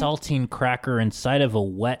wet saltine cracker inside of a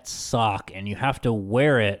wet sock, and you have to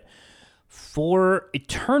wear it for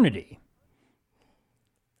eternity.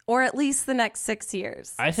 Or at least the next 6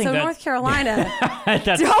 years. I think North Carolina,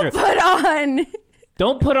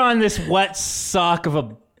 don't put on this wet sock of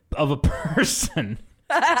a person.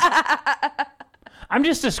 I'm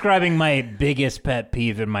just describing my biggest pet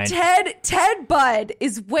peeve in my... Ted Budd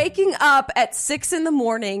is waking up at 6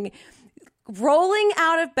 a.m, rolling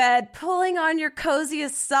out of bed, pulling on your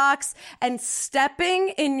coziest socks, and stepping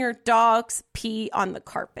in your dog's pee on the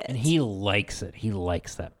carpet. And he likes it. He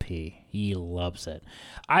likes that pee. He loves it.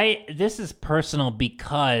 This is personal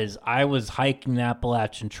because I was hiking the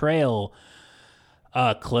Appalachian Trail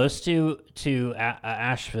close to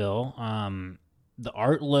Asheville, the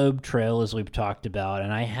Art Loeb Trail, as we've talked about,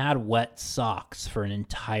 and I had wet socks for an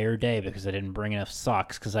entire day because I didn't bring enough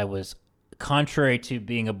socks because I was, contrary to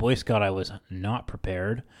being a Boy Scout, I was not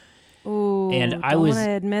prepared. Ooh, and I don't was want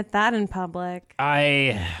to admit that in public.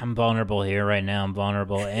 I'm vulnerable here right now. I'm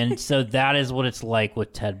vulnerable. And so that is what it's like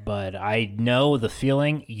with Ted Budd. I know the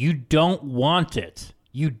feeling. You don't want it.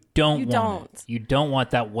 You don't want it. You don't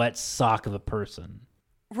want that wet sock of a person.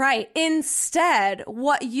 Right. Instead,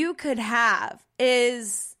 what you could have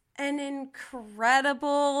is an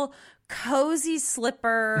incredible, cozy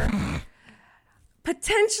slipper.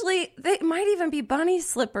 Potentially, they might even be bunny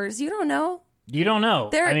slippers. You don't know. You don't know.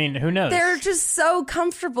 I mean, who knows? They're just so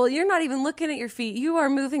comfortable. You're not even looking at your feet. You are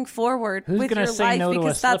moving forward with your life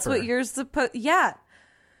because that's what you're supposed. Yeah.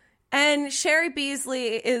 And Sherry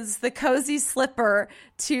Beasley is the cozy slipper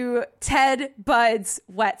to Ted Budd's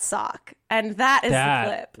wet sock. And that is the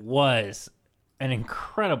clip. That was an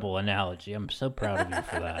incredible analogy. I'm so proud of you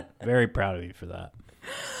for that. Very proud of you for that.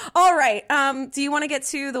 All right. Do you want to get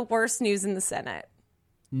to the worst news in the Senate?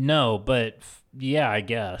 No, but yeah, I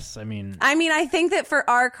guess. I mean, I think that for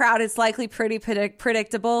our crowd, it's likely pretty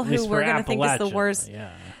predictable who we're going to think is the worst.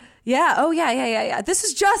 Yeah. Yeah. Oh, yeah. This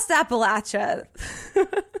is just Appalachia.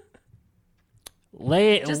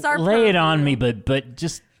 Lay it on me, but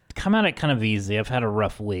just come at it kind of easy. I've had a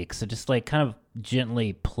rough week, so just like kind of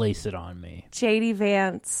gently place it on me. JD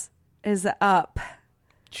Vance is up.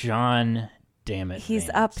 John, damn it, he's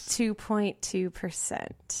Vance. up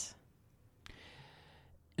 2.2%.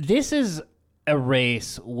 This is a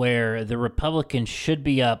race where the Republicans should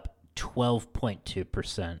be up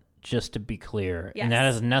 12.2%, just to be clear. Yes. And that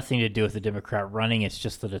has nothing to do with the Democrat running. It's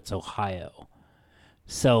just that it's Ohio.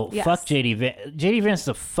 So yes. Fuck JD Vance. JD Vance is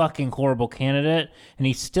a fucking horrible candidate, and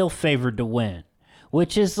he's still favored to win,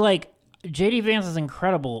 which is like, JD Vance is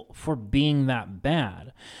incredible for being that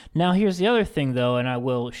bad. Now, here's the other thing, though, and I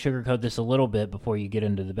will sugarcoat this a little bit before you get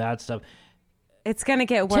into the bad stuff. It's going to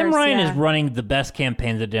get worse. Tim Ryan is running the best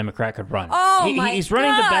campaign that a Democrat could run. He's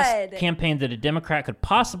running the best campaign that a Democrat could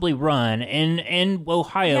possibly run in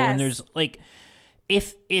Ohio. Yes. And there's like,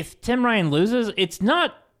 if Tim Ryan loses, it's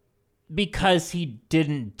not because he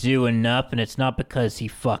didn't do enough, and it's not because he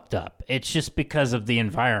fucked up. It's just because of the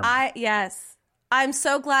environment. Yes. I'm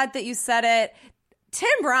so glad that you said it.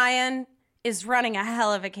 Tim Ryan is running a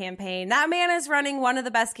hell of a campaign. That man is running one of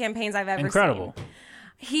the best campaigns I've ever Incredible.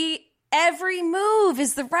 seen. Every move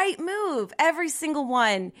is the right move. Every single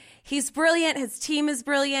one. He's brilliant. His team is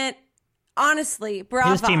brilliant. Honestly,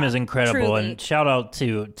 bravo. His team is incredible. Truly. And shout out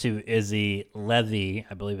to Izzy Levy,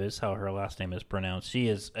 I believe is how her last name is pronounced. She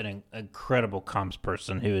is an incredible comms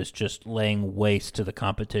person who is just laying waste to the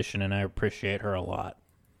competition, and I appreciate her a lot.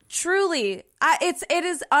 Truly. It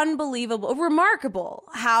is unbelievable, remarkable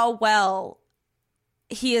how well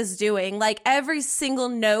he is doing. Like, every single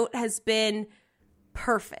note has been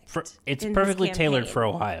perfect. It's perfectly tailored for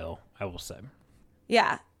Ohio, I will say.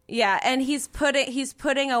 Yeah, and he's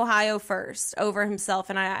putting Ohio first over himself,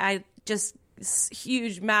 and I just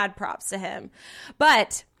huge mad props to him.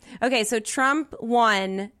 But okay, so Trump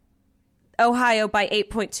won Ohio by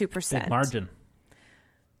 8.2%. Big margin.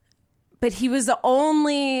 But he was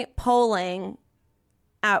only polling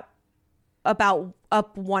at about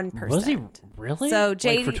up 1%. Was he really? So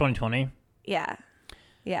JD, like for 2020? Yeah.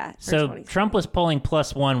 So Trump was polling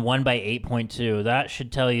 +1, won by 8.2. That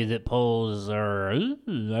should tell you that polls are, I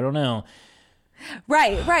don't know.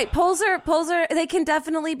 Right. Polls are, they can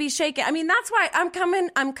definitely be shaken. I mean, that's why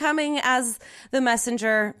I'm coming as the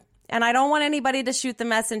messenger, and I don't want anybody to shoot the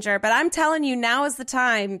messenger, but I'm telling you, now is the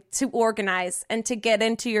time to organize and to get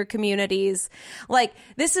into your communities. Like,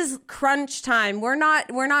 this is crunch time. We're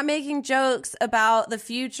not making jokes about the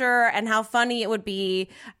future and how funny it would be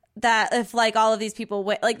that if like all of these people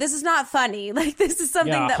win. Like, this is not funny. Like, this is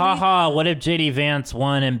something that what if JD Vance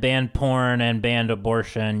won and banned porn and banned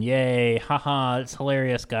abortion? Yay, it's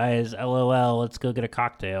hilarious, guys. LOL, let's go get a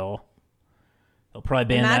cocktail. They'll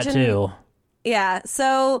probably ban that too. Yeah,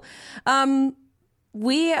 so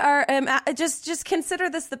we are just consider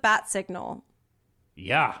this the bat signal.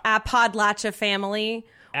 Yeah. Appalachia family.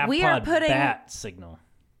 We are putting bat signal.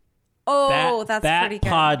 Oh, that's pretty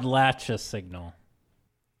good. Appalachia signal.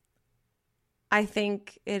 I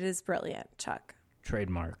think it is brilliant, Chuck.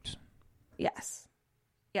 Trademarked. Yes.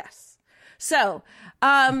 So,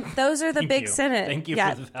 those are the big Senate. Thank you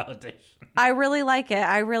for the validation. I really like it.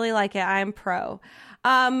 I'm pro.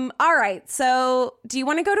 All right. So, do you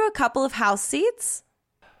want to go to a couple of House seats?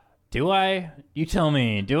 Do I? You tell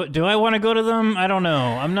me. Do I want to go to them? I don't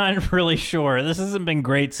know. I'm not really sure. This hasn't been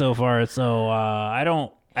great so far, so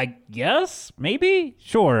I guess maybe.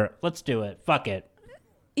 Sure, let's do it. Fuck it.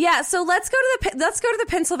 Yeah, so let's go to the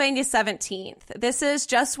Pennsylvania 17th. This is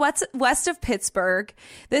just west of Pittsburgh.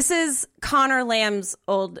 This is Connor Lamb's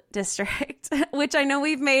old district, which I know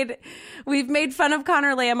we've made fun of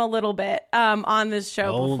Connor Lamb a little bit on this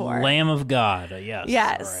show before. Lamb of God, yes.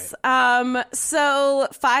 Yes. Right. So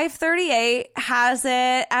 538 has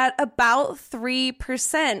it at about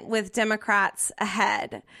 3% with Democrats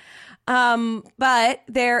ahead. But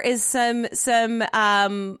there is some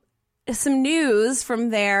news from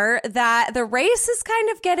there that the race is kind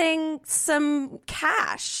of getting some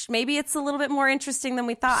cash. Maybe it's a little bit more interesting than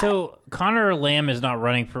we thought. So Connor Lamb is not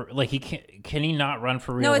running for, like, can he not run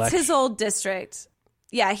for re-election? No, it's his old district.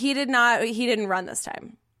 Yeah, he didn't run this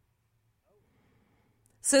time.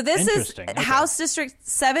 So this is House District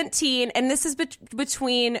 17, and this is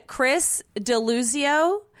between Chris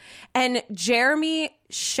Deluzio and Jeremy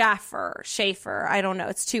Schaefer. I don't know.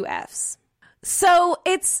 It's 2 Fs. So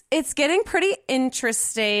it's getting pretty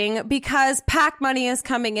interesting because PAC money is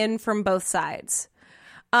coming in from both sides.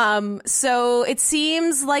 So it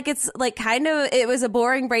seems like it's like it was a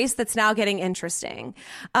boring race that's now getting interesting.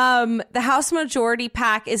 The House Majority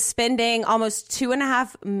PAC is spending almost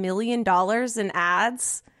 $2.5 million in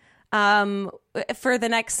ads for the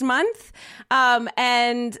next month.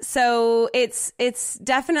 And so it's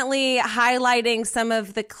definitely highlighting some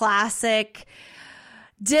of the classic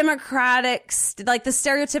Democratic, like the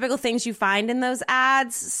stereotypical things you find in those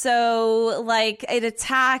ads. So like it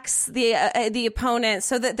attacks the opponent.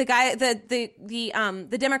 So the guy,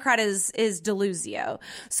 the Democrat is Deluzio.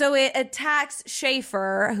 So it attacks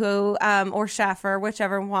Schaefer, or Schaffer,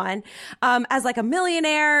 whichever one, as like a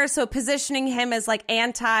millionaire. So positioning him as like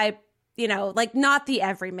like not the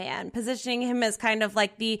everyman, positioning him as kind of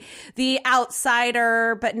like the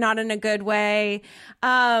outsider, but not in a good way.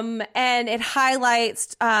 And it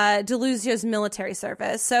highlights Deluzio's military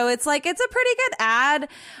service. So it's like, it's a pretty good ad.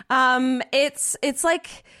 It's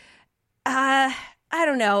like, I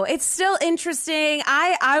don't know. It's still interesting.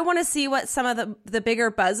 I want to see what some of the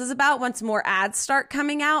bigger buzz is about once more ads start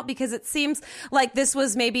coming out, because it seems like this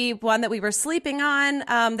was maybe one that we were sleeping on,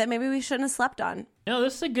 that maybe we shouldn't have slept on. No,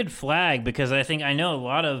 this is a good flag, because I know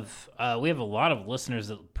we have a lot of listeners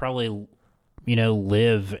that probably,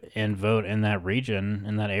 live and vote in that region,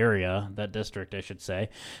 in that area, that district, I should say.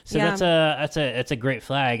 So yeah. That's a great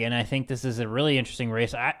flag. And I think this is a really interesting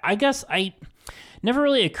race. I guess never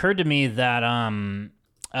really occurred to me that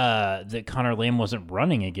that Connor Lamb wasn't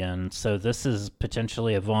running again. So this is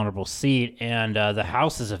potentially a vulnerable seat, and the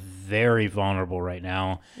House is very vulnerable right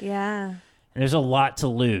now. Yeah. And there's a lot to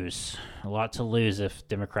lose if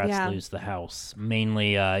Democrats lose the House.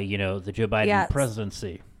 Mainly, the Joe Biden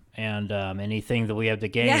presidency and anything that we have to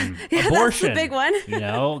gain. Yeah, abortion, that's the big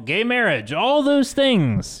one. Gay marriage, all those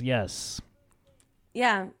things. Yes.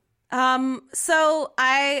 Yeah. So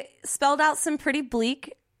I spelled out some pretty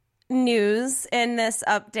bleak news in this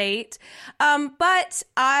update. But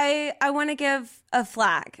I want to give a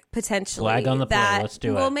flag, potentially. Flag on the play. Let's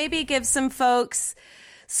do it. We'll maybe give some folks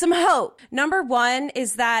some hope. Number one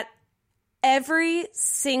is that every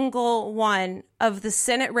single one of the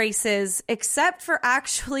Senate races, except for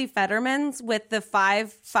actually Fetterman's with the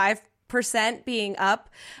 5% being up,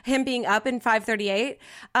 him being up in 538,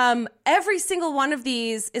 every single one of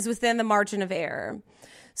these is within the margin of error.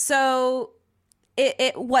 So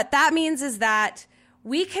what that means is that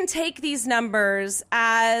we can take these numbers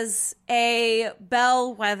as a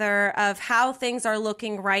bellwether of how things are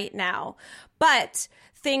looking right now. But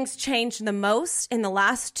things changed the most in the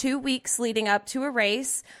last 2 weeks leading up to a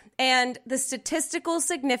race, and the statistical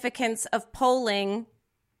significance of polling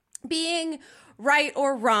being right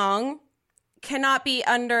or wrong cannot be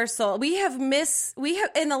undersold. We have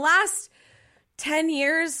in the last 10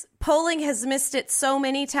 years, polling has missed it so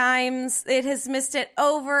many times. It has missed it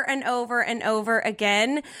over and over and over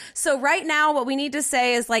again. So right now, what we need to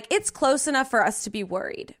say is like, it's close enough for us to be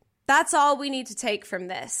worried. That's all we need to take from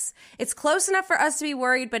this. It's close enough for us to be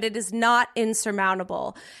worried, but it is not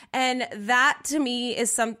insurmountable. And that to me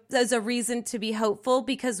is a reason to be hopeful,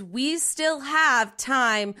 because we still have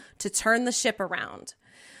time to turn the ship around.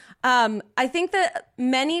 I think that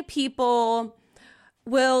many people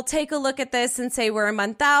will take a look at this and say, we're a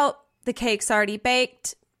month out, the cake's already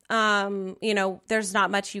baked. There's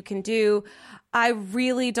not much you can do. I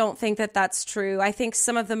really don't think that that's true. I think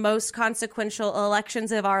some of the most consequential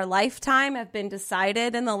elections of our lifetime have been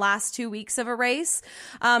decided in the last 2 weeks of a race.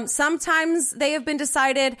 Sometimes they have been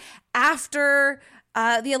decided after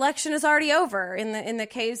the election is already over, in the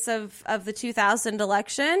case of the 2000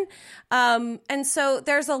 election. And so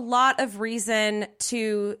there's a lot of reason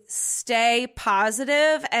to stay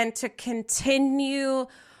positive and to continue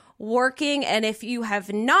working. And if you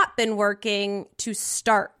have not been working, to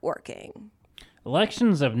start working.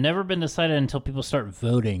 Elections have never been decided until people start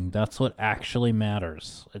voting. That's what actually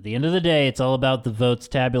matters. At the end of the day, it's all about the votes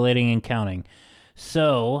tabulating and counting.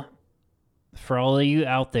 So, for all of you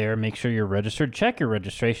out there, make sure you're registered. Check your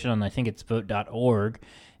registration on, I think it's vote.org.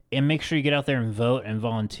 And make sure you get out there and vote and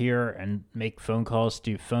volunteer and make phone calls,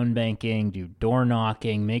 do phone banking, do door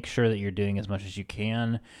knocking. Make sure that you're doing as much as you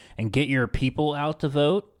can and get your people out to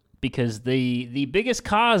vote. Because the biggest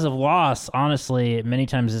cause of loss, honestly, many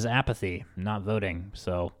times is apathy, not voting.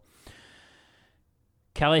 So,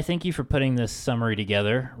 Callie, thank you for putting this summary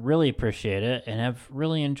together. Really appreciate it and have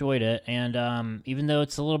really enjoyed it. And even though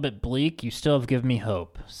it's a little bit bleak, you still have given me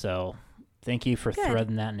hope. So, thank you for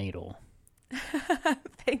threading that needle.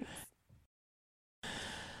 Thanks.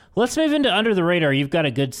 Let's move into Under the Radar. You've got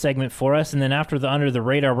a good segment for us. And then after the Under the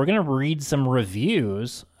Radar, we're going to read some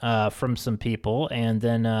reviews from some people. And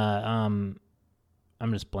then I'm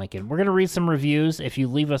just blanking. We're going to read some reviews. If you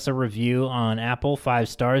leave us a review on Apple, 5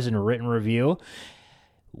 stars and a written review,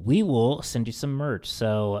 we will send you some merch.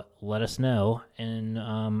 So let us know in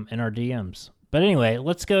our DMs. But anyway,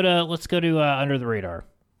 let's go to Under the Radar.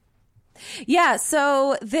 Yeah,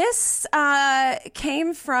 so this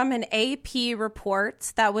came from an AP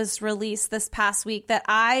report that was released this past week that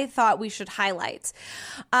I thought we should highlight.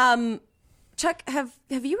 Chuck, have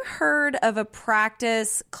you heard of a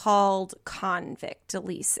practice called convict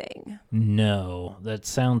leasing? No, that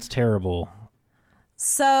sounds terrible.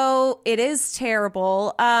 So it is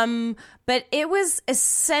terrible, but it was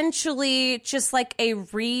essentially just like a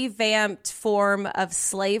revamped form of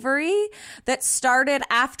slavery that started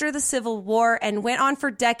after the Civil War and went on for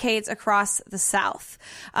decades across the South.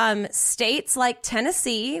 States like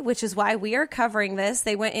Tennessee, which is why we are covering this,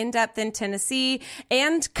 they went in depth in Tennessee,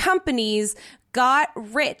 and companies got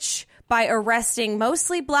rich by arresting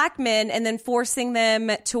mostly black men and then forcing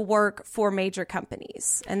them to work for major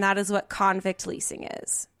companies. And that is what convict leasing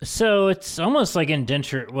is. So it's almost like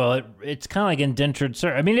indentured. Well, it's kind of like indentured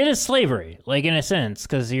service. I mean, it is slavery, like in a sense,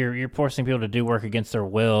 because you're forcing people to do work against their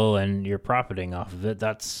will and you're profiting off of it.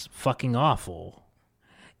 That's fucking awful.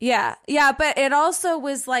 Yeah, but it also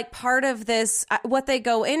was like part of this. What they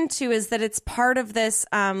go into is that it's part of this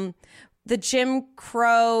the Jim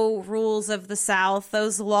Crow rules of the South,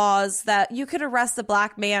 those laws that you could arrest a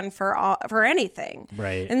black man for anything.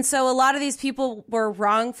 Right. And so a lot of these people were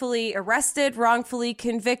wrongfully arrested, wrongfully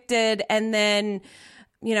convicted, and then,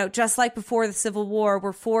 just like before the Civil War,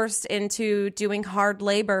 were forced into doing hard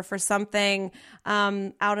labor for something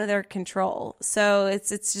out of their control. So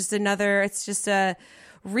it's just a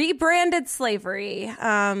rebranded slavery,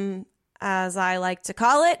 as I like to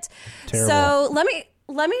call it. Terrible. So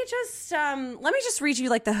let me just read you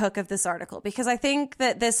like the hook of this article, because I think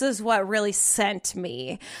that this is what really sent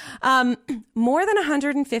me. More than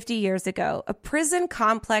 150 years ago, a prison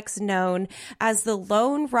complex known as the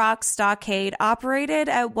Lone Rock Stockade operated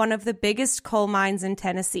at one of the biggest coal mines in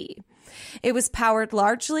Tennessee. It was powered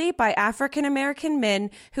largely by African American men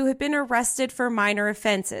who had been arrested for minor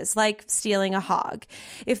offenses, like stealing a hog,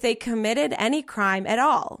 if they committed any crime at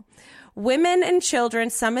all. Women and children,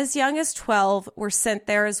 some as young as 12, were sent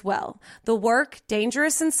there as well. The work,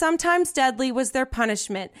 dangerous and sometimes deadly, was their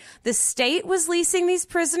punishment. The state was leasing these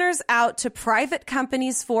prisoners out to private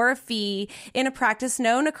companies for a fee in a practice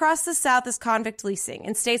known across the South as convict leasing.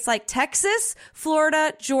 In states like Texas,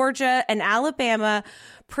 Florida, Georgia, and Alabama,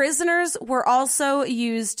 prisoners were also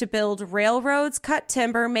used to build railroads, cut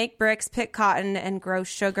timber, make bricks, pick cotton, and grow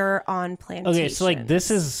sugar on plantations. Okay, so like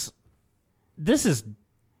this is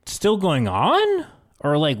still going on?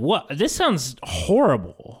 Or like what? This sounds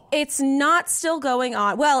horrible. It's not still going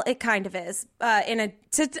on. Well, it kind of is.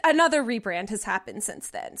 Another rebrand has happened since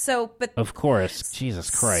then. But of course, Jesus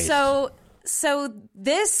Christ. So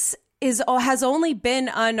this has only been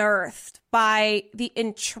unearthed by the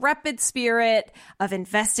intrepid spirit of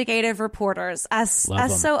investigative reporters, as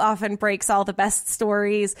so often breaks all the best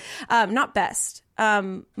stories. Not best.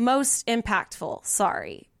 Most impactful.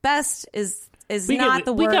 Sorry. Best is is not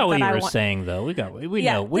the word we got what that you I were want. saying, though. We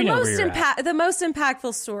know where you're at. The most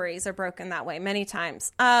impactful stories are broken that way many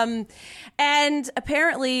times. And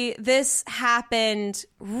apparently this happened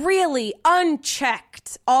really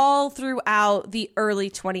unchecked all throughout the early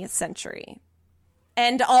 20th century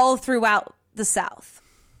and all throughout the South.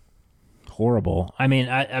 Horrible. I mean,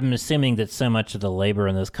 I'm assuming that so much of the labor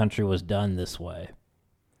in this country was done this way.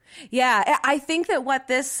 Yeah, I think that what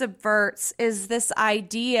this subverts is this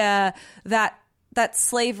idea that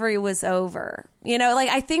slavery was over. You know, like,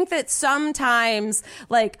 I think that sometimes,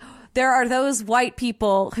 like, there are those white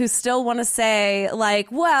people who still want to say,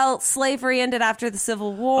 like, well, slavery ended after the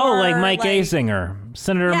Civil War. Oh, like Mike Azinger,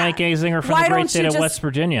 Senator Mike Azinger from the great state of West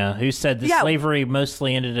Virginia, who said that slavery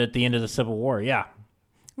mostly ended at the end of the Civil War. Yeah.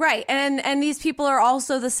 Right. And these people are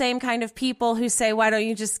also the same kind of people who say, why don't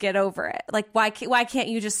you just get over it? Like, why can't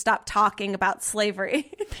you just stop talking about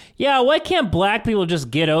slavery? Yeah, why can't black people just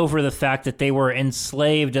get over the fact that they were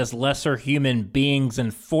enslaved as lesser human beings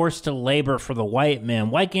and forced to labor for the white man?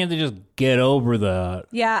 Why can't they just get over that?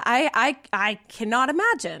 Yeah, I cannot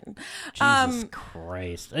imagine. Jesus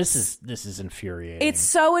Christ. This is infuriating. It's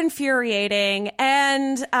so infuriating.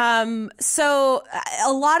 And so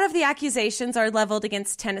a lot of the accusations are leveled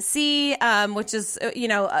against Tennessee, which is,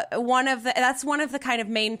 one of the kind of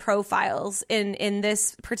main profiles in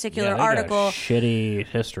this particular article. Got shitty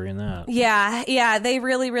history in that. Yeah, they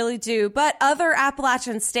really, really do. But other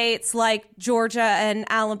Appalachian states like Georgia and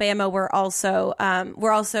Alabama were also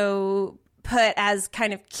put as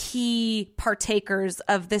kind of key partakers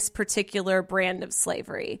of this particular brand of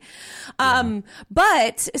slavery.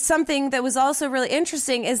 But something that was also really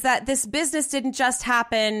interesting is that this business didn't just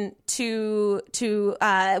happen to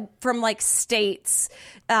from like states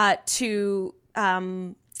to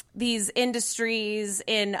these industries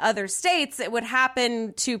in other states. It would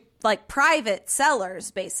happen to like private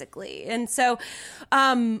sellers, basically. And so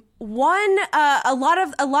a lot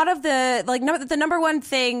of the like the number one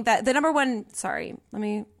thing that the number one sorry let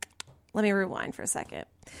me rewind for a second.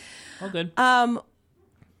 Oh, good.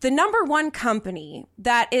 The number one company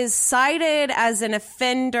that is cited as an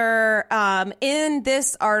offender in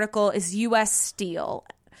this article is U.S. Steel.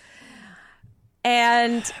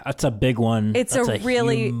 And that's a big one. That's a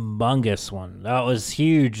really humongous one. That was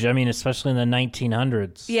huge. I mean, especially in the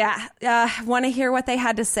 1900s. Yeah. Want to hear what they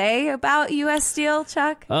had to say about U.S. Steel,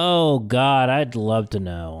 Chuck? Oh, God. I'd love to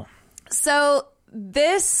know. So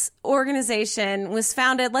this organization was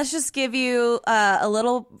founded. Let's just give you a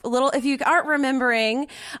little. If you aren't remembering,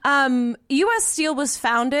 U.S. Steel was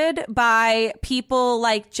founded by people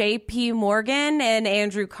like J.P. Morgan and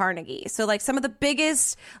Andrew Carnegie. So like some of the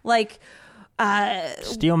biggest like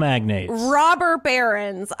steel magnates, robber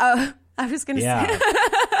barons. I was going to say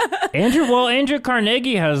Andrew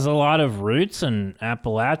Carnegie has a lot of roots in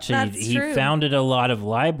Appalachia. He founded a lot of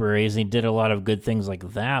libraries. He did a lot of good things like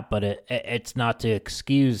that, but it's not to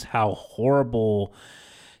excuse how horrible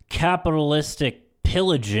capitalistic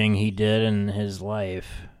pillaging he did in his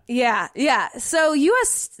life. Yeah. So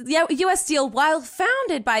U.S. Steel, while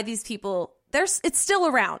founded by these people, it's still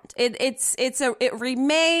around. It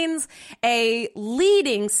remains a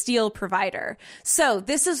leading steel provider. So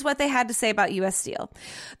this is what they had to say about U.S. Steel.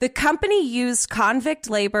 The company used convict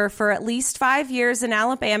labor for at least 5 years in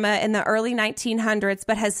Alabama in the early 1900s,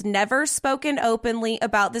 but has never spoken openly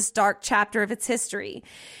about this dark chapter of its history.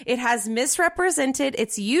 It has misrepresented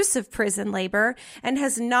its use of prison labor and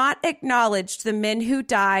has not acknowledged the men who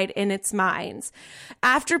died in its mines.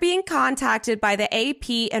 After being contacted by the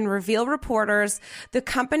AP and Reveal reporters, the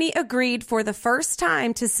company agreed for the first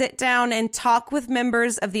time to sit down and talk with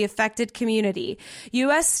members of the affected community.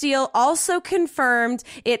 U.S. Steel also confirmed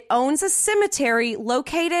it owns a cemetery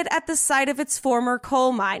located at the site of its former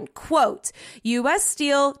coal mine. Quote, U.S.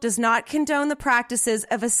 Steel does not condone the practices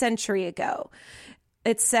of a century ago.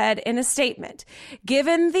 It said in a statement,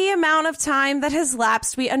 given the amount of time that has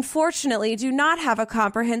lapsed, we unfortunately do not have a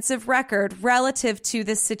comprehensive record relative to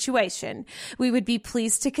this situation. We would be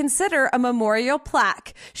pleased to consider a memorial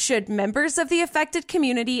plaque should members of the affected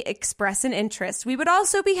community express an interest. We would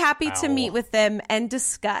also be happy to meet with them and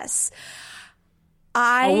discuss.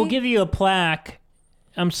 We'll give you a plaque.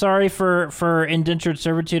 I'm sorry for indentured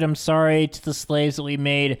servitude. I'm sorry to the slaves that we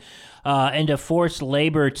made into forced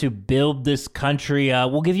labor to build this country.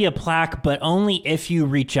 We'll give you a plaque, but only if you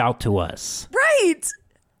reach out to us. Right.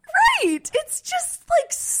 It's just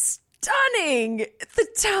like stunning. The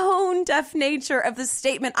tone-deaf nature of the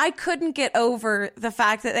statement. I couldn't get over the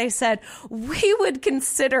fact that they said we would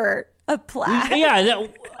consider a plaque. Yeah,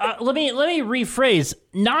 let me rephrase.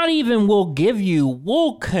 Not even we'll give you,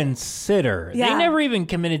 we'll consider. Yeah. They never even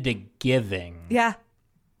committed to giving. Yeah.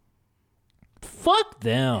 Fuck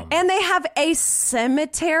them. And they have a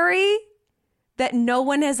cemetery that no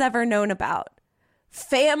one has ever known about.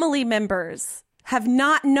 Family members have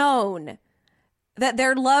not known that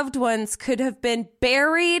their loved ones could have been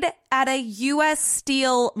buried at a U.S.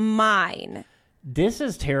 Steel mine. This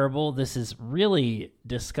is terrible. This is really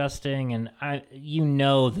disgusting. And you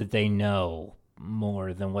know that they know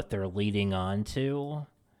more than what they're leading on to.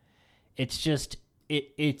 It's just,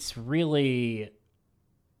 it's really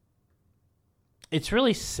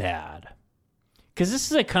sad. Because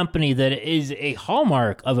this is a company that is a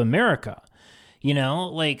hallmark of America. You know,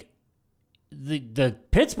 like the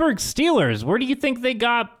Pittsburgh Steelers, where do you think they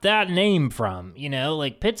got that name from? You know,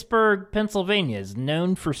 like Pittsburgh, Pennsylvania is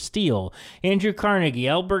known for steel. Andrew Carnegie,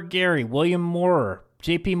 Albert Gary, William Moore,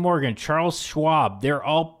 J.P. Morgan, Charles Schwab, they're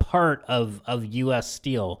all part of U.S.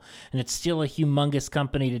 Steel. And it's still a humongous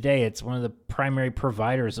company today. It's one of the primary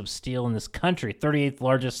providers of steel in this country. 38th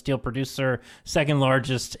largest steel producer, second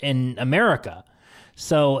largest in America.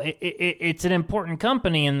 So it's an important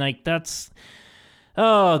company, and like that's...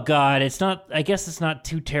 Oh, God, it's not, I guess it's not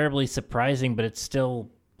too terribly surprising, but it's still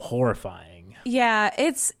horrifying. Yeah,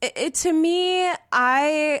 it to me,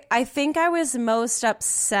 I think I was most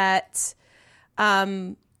upset.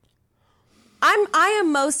 I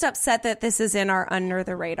am most upset that this is in our Under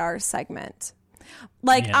the Radar segment.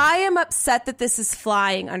 Like, yeah. I am upset that this is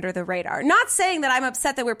flying under the radar. Not saying that I'm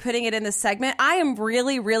upset that we're putting it in this segment. I am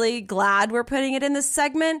really, really glad we're putting it in this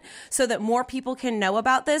segment so that more people can know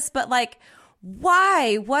about this. But, like,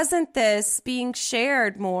 why wasn't this being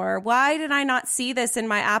shared more? Why did I not see this in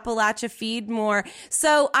my Appalachia feed more?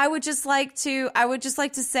 So I would just like to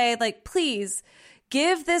say, like, please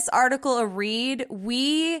give this article a read.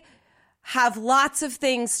 We have lots of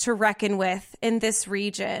things to reckon with in this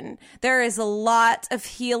region. There is a lot of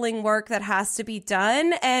healing work that has to be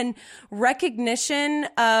done, and recognition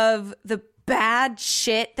of the bad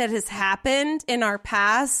shit that has happened in our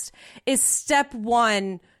past is step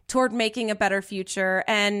one toward making a better future.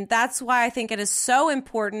 And that's why I think it is so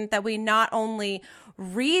important that we not only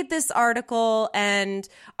read this article and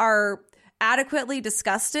are adequately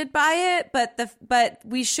disgusted by it, but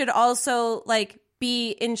we should also like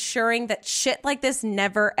be ensuring that shit like this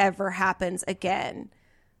never ever happens again.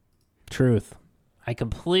 Truth. I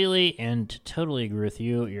completely and totally agree with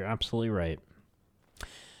you. You're absolutely right.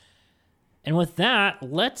 And with that,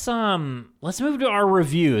 let's move to our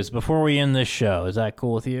reviews before we end this show. Is that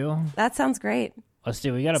cool with you? That sounds great. Let's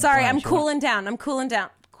do. We got. Sorry, I'm cooling down. Cool it's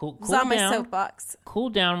on down. My soapbox. Cool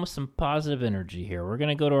down with some positive energy here. We're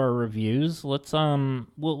gonna go to our reviews. Let's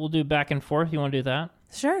we'll do back and forth. You want to do that?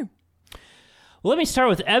 Sure. Well, let me start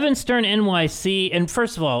with Evan Stern NYC. And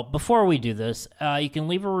first of all, before we do this, you can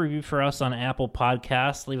leave a review for us on Apple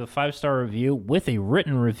Podcasts. Leave a 5-star review with a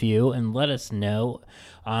written review and let us know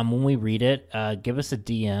when we read it. Give us a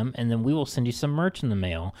DM, and then we will send you some merch in the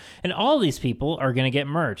mail. And all these people are going to get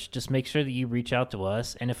merch. Just make sure that you reach out to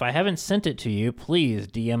us. And if I haven't sent it to you, please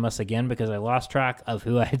DM us again, because I lost track of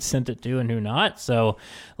who I had sent it to and who not. So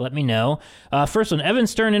let me know. First one, Evan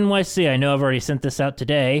Stern NYC. I know I've already sent this out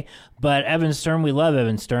today, but Evan Stern, we love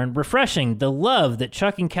Evan Stern. Refreshing. The love that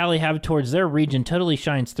Chuck and Callie have towards their region totally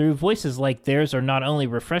shines through. Voices like theirs are not only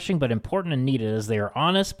refreshing, but important and needed, as they are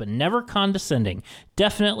honest, but never condescending.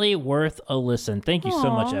 Definitely worth a listen. Thank you so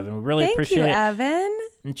much, Evan. We really appreciate it. Thank you, Evan.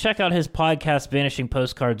 And check out his podcast, Vanishing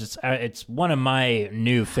Postcards. It's one of my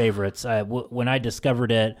new favorites. When I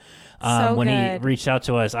discovered it, when he reached out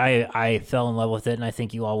to us, I fell in love with it, and I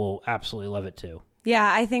think you all will absolutely love it too.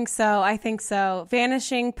 Yeah, I think so.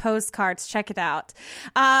 Vanishing Postcards. Check it out.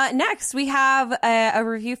 Next, we have a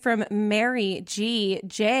review from Mary G.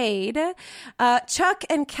 Jade. Chuck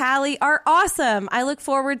and Callie are awesome. I look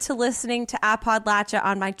forward to listening to Appalachia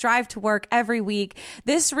on my drive to work every week.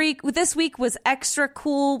 This week was extra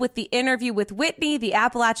cool with the interview with Whitney, the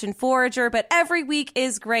Appalachian forager, but every week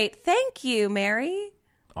is great. Thank you, Mary.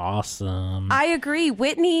 Awesome. I agree.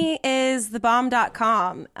 Whitney is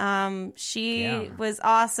thebomb.com. She was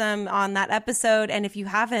awesome on that episode. And if you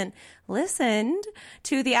haven't listened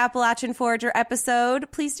to the Appalachian Forager episode,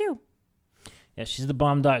 please do. Yeah, she's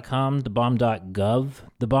thebomb.com, thebomb.gov,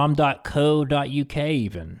 thebomb.co.uk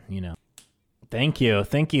even, you know. Thank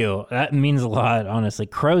you. That means a lot, honestly.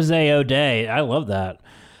 Crozet O'Day. I love that.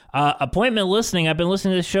 Appointment listening. I've been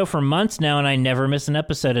listening to this show for months now, and I never miss an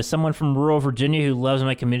episode. As someone from rural Virginia who loves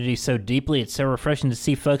my community so deeply, it's so refreshing to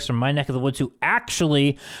see folks from my neck of the woods who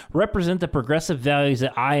actually represent the progressive values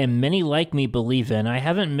that I and many like me believe in. I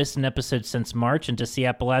haven't missed an episode since March, and to see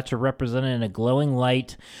Appalachia represented in a glowing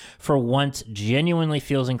light for once genuinely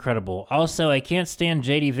feels incredible. Also, I can't stand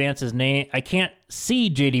JD Vance's name. I can't see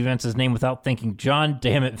JD Vance's name without thinking, John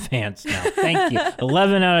damn it, Vance. Now, thank you.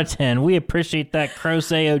 11 out of 10. We appreciate that,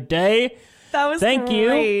 Crochet O'Day. That was thank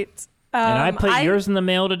great. You. And I put yours in the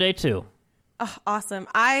mail today, too. Oh, awesome.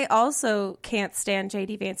 I also can't stand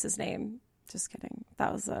JD Vance's name. Just kidding.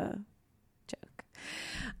 That was a joke.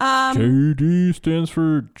 JD stands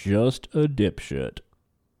for just a dipshit.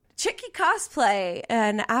 Chicky Cosplay,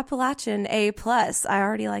 an Appalachian A+. I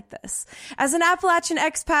already like this. As an Appalachian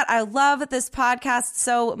expat, I love this podcast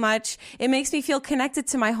so much. It makes me feel connected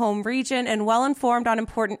to my home region and well-informed on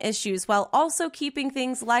important issues while also keeping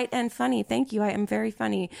things light and funny. Thank you. I am very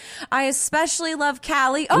funny. I especially love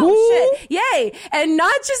Callie. Oh, shit. Yay. And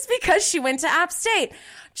not just because she went to App State.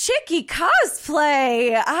 Chicky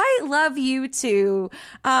Cosplay. I love you too.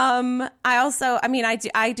 I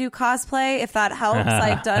do cosplay if that helps.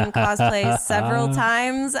 I've done cosplay several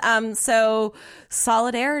times. So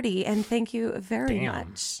solidarity and thank you very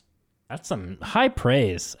much. That's some high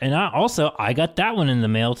praise. And I got that one in the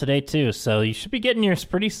mail today too. So you should be getting yours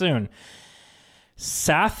pretty soon.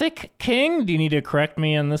 Sapphic King? Do you need to correct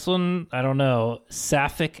me on this one? I don't know.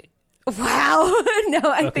 Sapphic. Wow. No,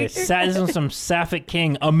 I okay, think this is some Sapphic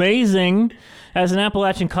King. Amazing. As an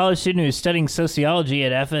Appalachian college student who's studying sociology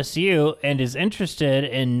at FSU and is interested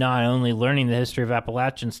in not only learning the history of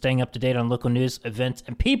Appalachian, staying up to date on local news, events,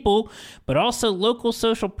 and people, but also local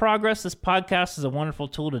social progress, this podcast is a wonderful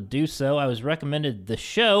tool to do so. I was recommended the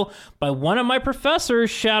show by one of my professors.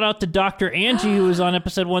 Shout out to Dr. Angie, who was on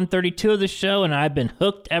episode 132 of the show, and I've been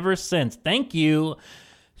hooked ever since. Thank you,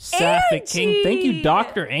 Sapphic King. Thank you,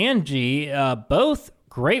 Dr. Angie. Both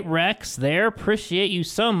great recs there. Appreciate you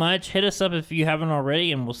so much. Hit us up if you haven't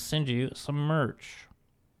already, and we'll send you some merch.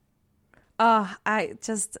 Oh, I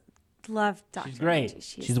just love Dr. She's great. Angie.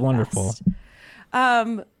 She's wonderful.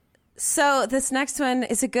 So this next one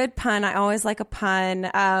is a good pun. I always like a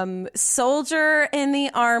pun. Soldier in the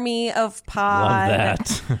Army of Pod. Love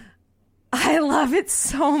that. I love it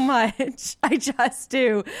so much. I just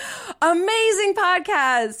do. Amazing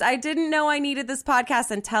podcast. I didn't know I needed this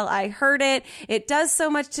podcast until I heard it. It does so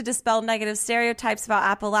much to dispel negative stereotypes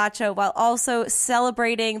about Appalachia while also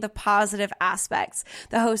celebrating the positive aspects.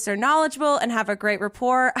 The hosts are knowledgeable and have a great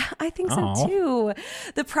rapport. I think so too.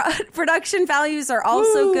 The production values are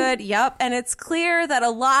also good. Yep. And it's clear that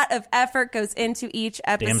a lot of effort goes into each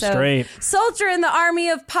episode. Damn straight. Soldier in the Army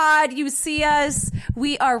of Pod, you see us.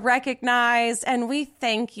 We are recognized. And we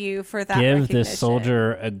thank you for that. Give this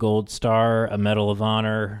soldier a gold star, a Medal of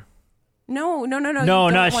Honor. No, not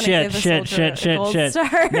shit.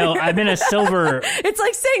 No, I've been a silver. It's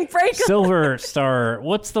like saying break. Silver star.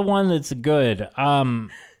 What's the one that's good?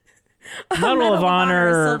 Medal of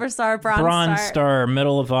Honor, Silver Star, Bronze Star,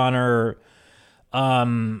 Medal of Honor.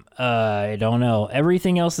 I don't know.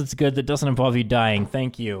 Everything else that's good that doesn't involve you dying.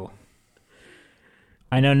 Thank you.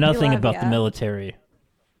 I know nothing about the military.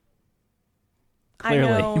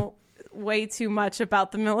 Clearly. I know way too much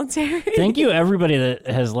about the military. Thank you, everybody that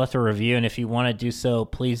has left a review. And if you want to do so,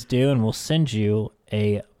 please do. And we'll send you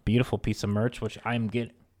a beautiful piece of merch, which I'm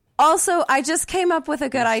getting. Also, I just came up with a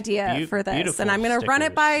good idea for this. And I'm going to run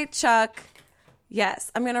it by Chuck.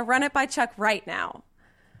 Yes, I'm going to run it by Chuck right now.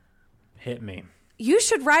 Hit me. You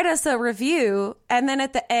should write us a review. And then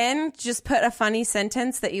at the end, just put a funny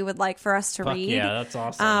sentence that you would like for us to read. Yeah, that's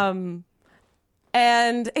awesome.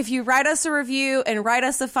 And if you write us a review and write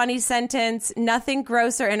us a funny sentence, nothing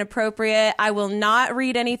gross or inappropriate. I will not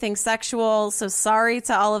read anything sexual. So sorry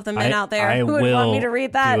to all of the men out there who would want me to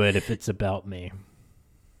read that. I will do it if it's about me.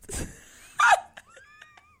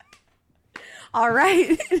 All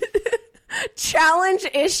right. Challenge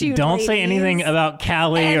issued. Don't say anything about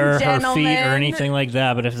Callie or her feet or anything like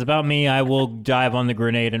that. But if it's about me, I will dive on the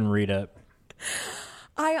grenade and read it.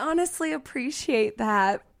 I honestly appreciate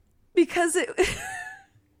that. Because it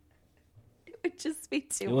would just be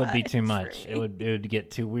too much. It would be too much. It would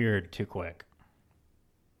get too weird too quick.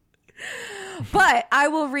 But I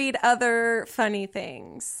will read other funny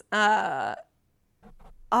things. All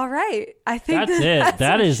right. I think that's it.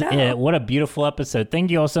 That is it. What a beautiful episode. Thank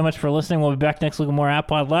you all so much for listening. We'll be back next week with more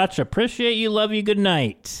Appalachia. Appreciate you. Love you. Good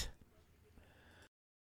night.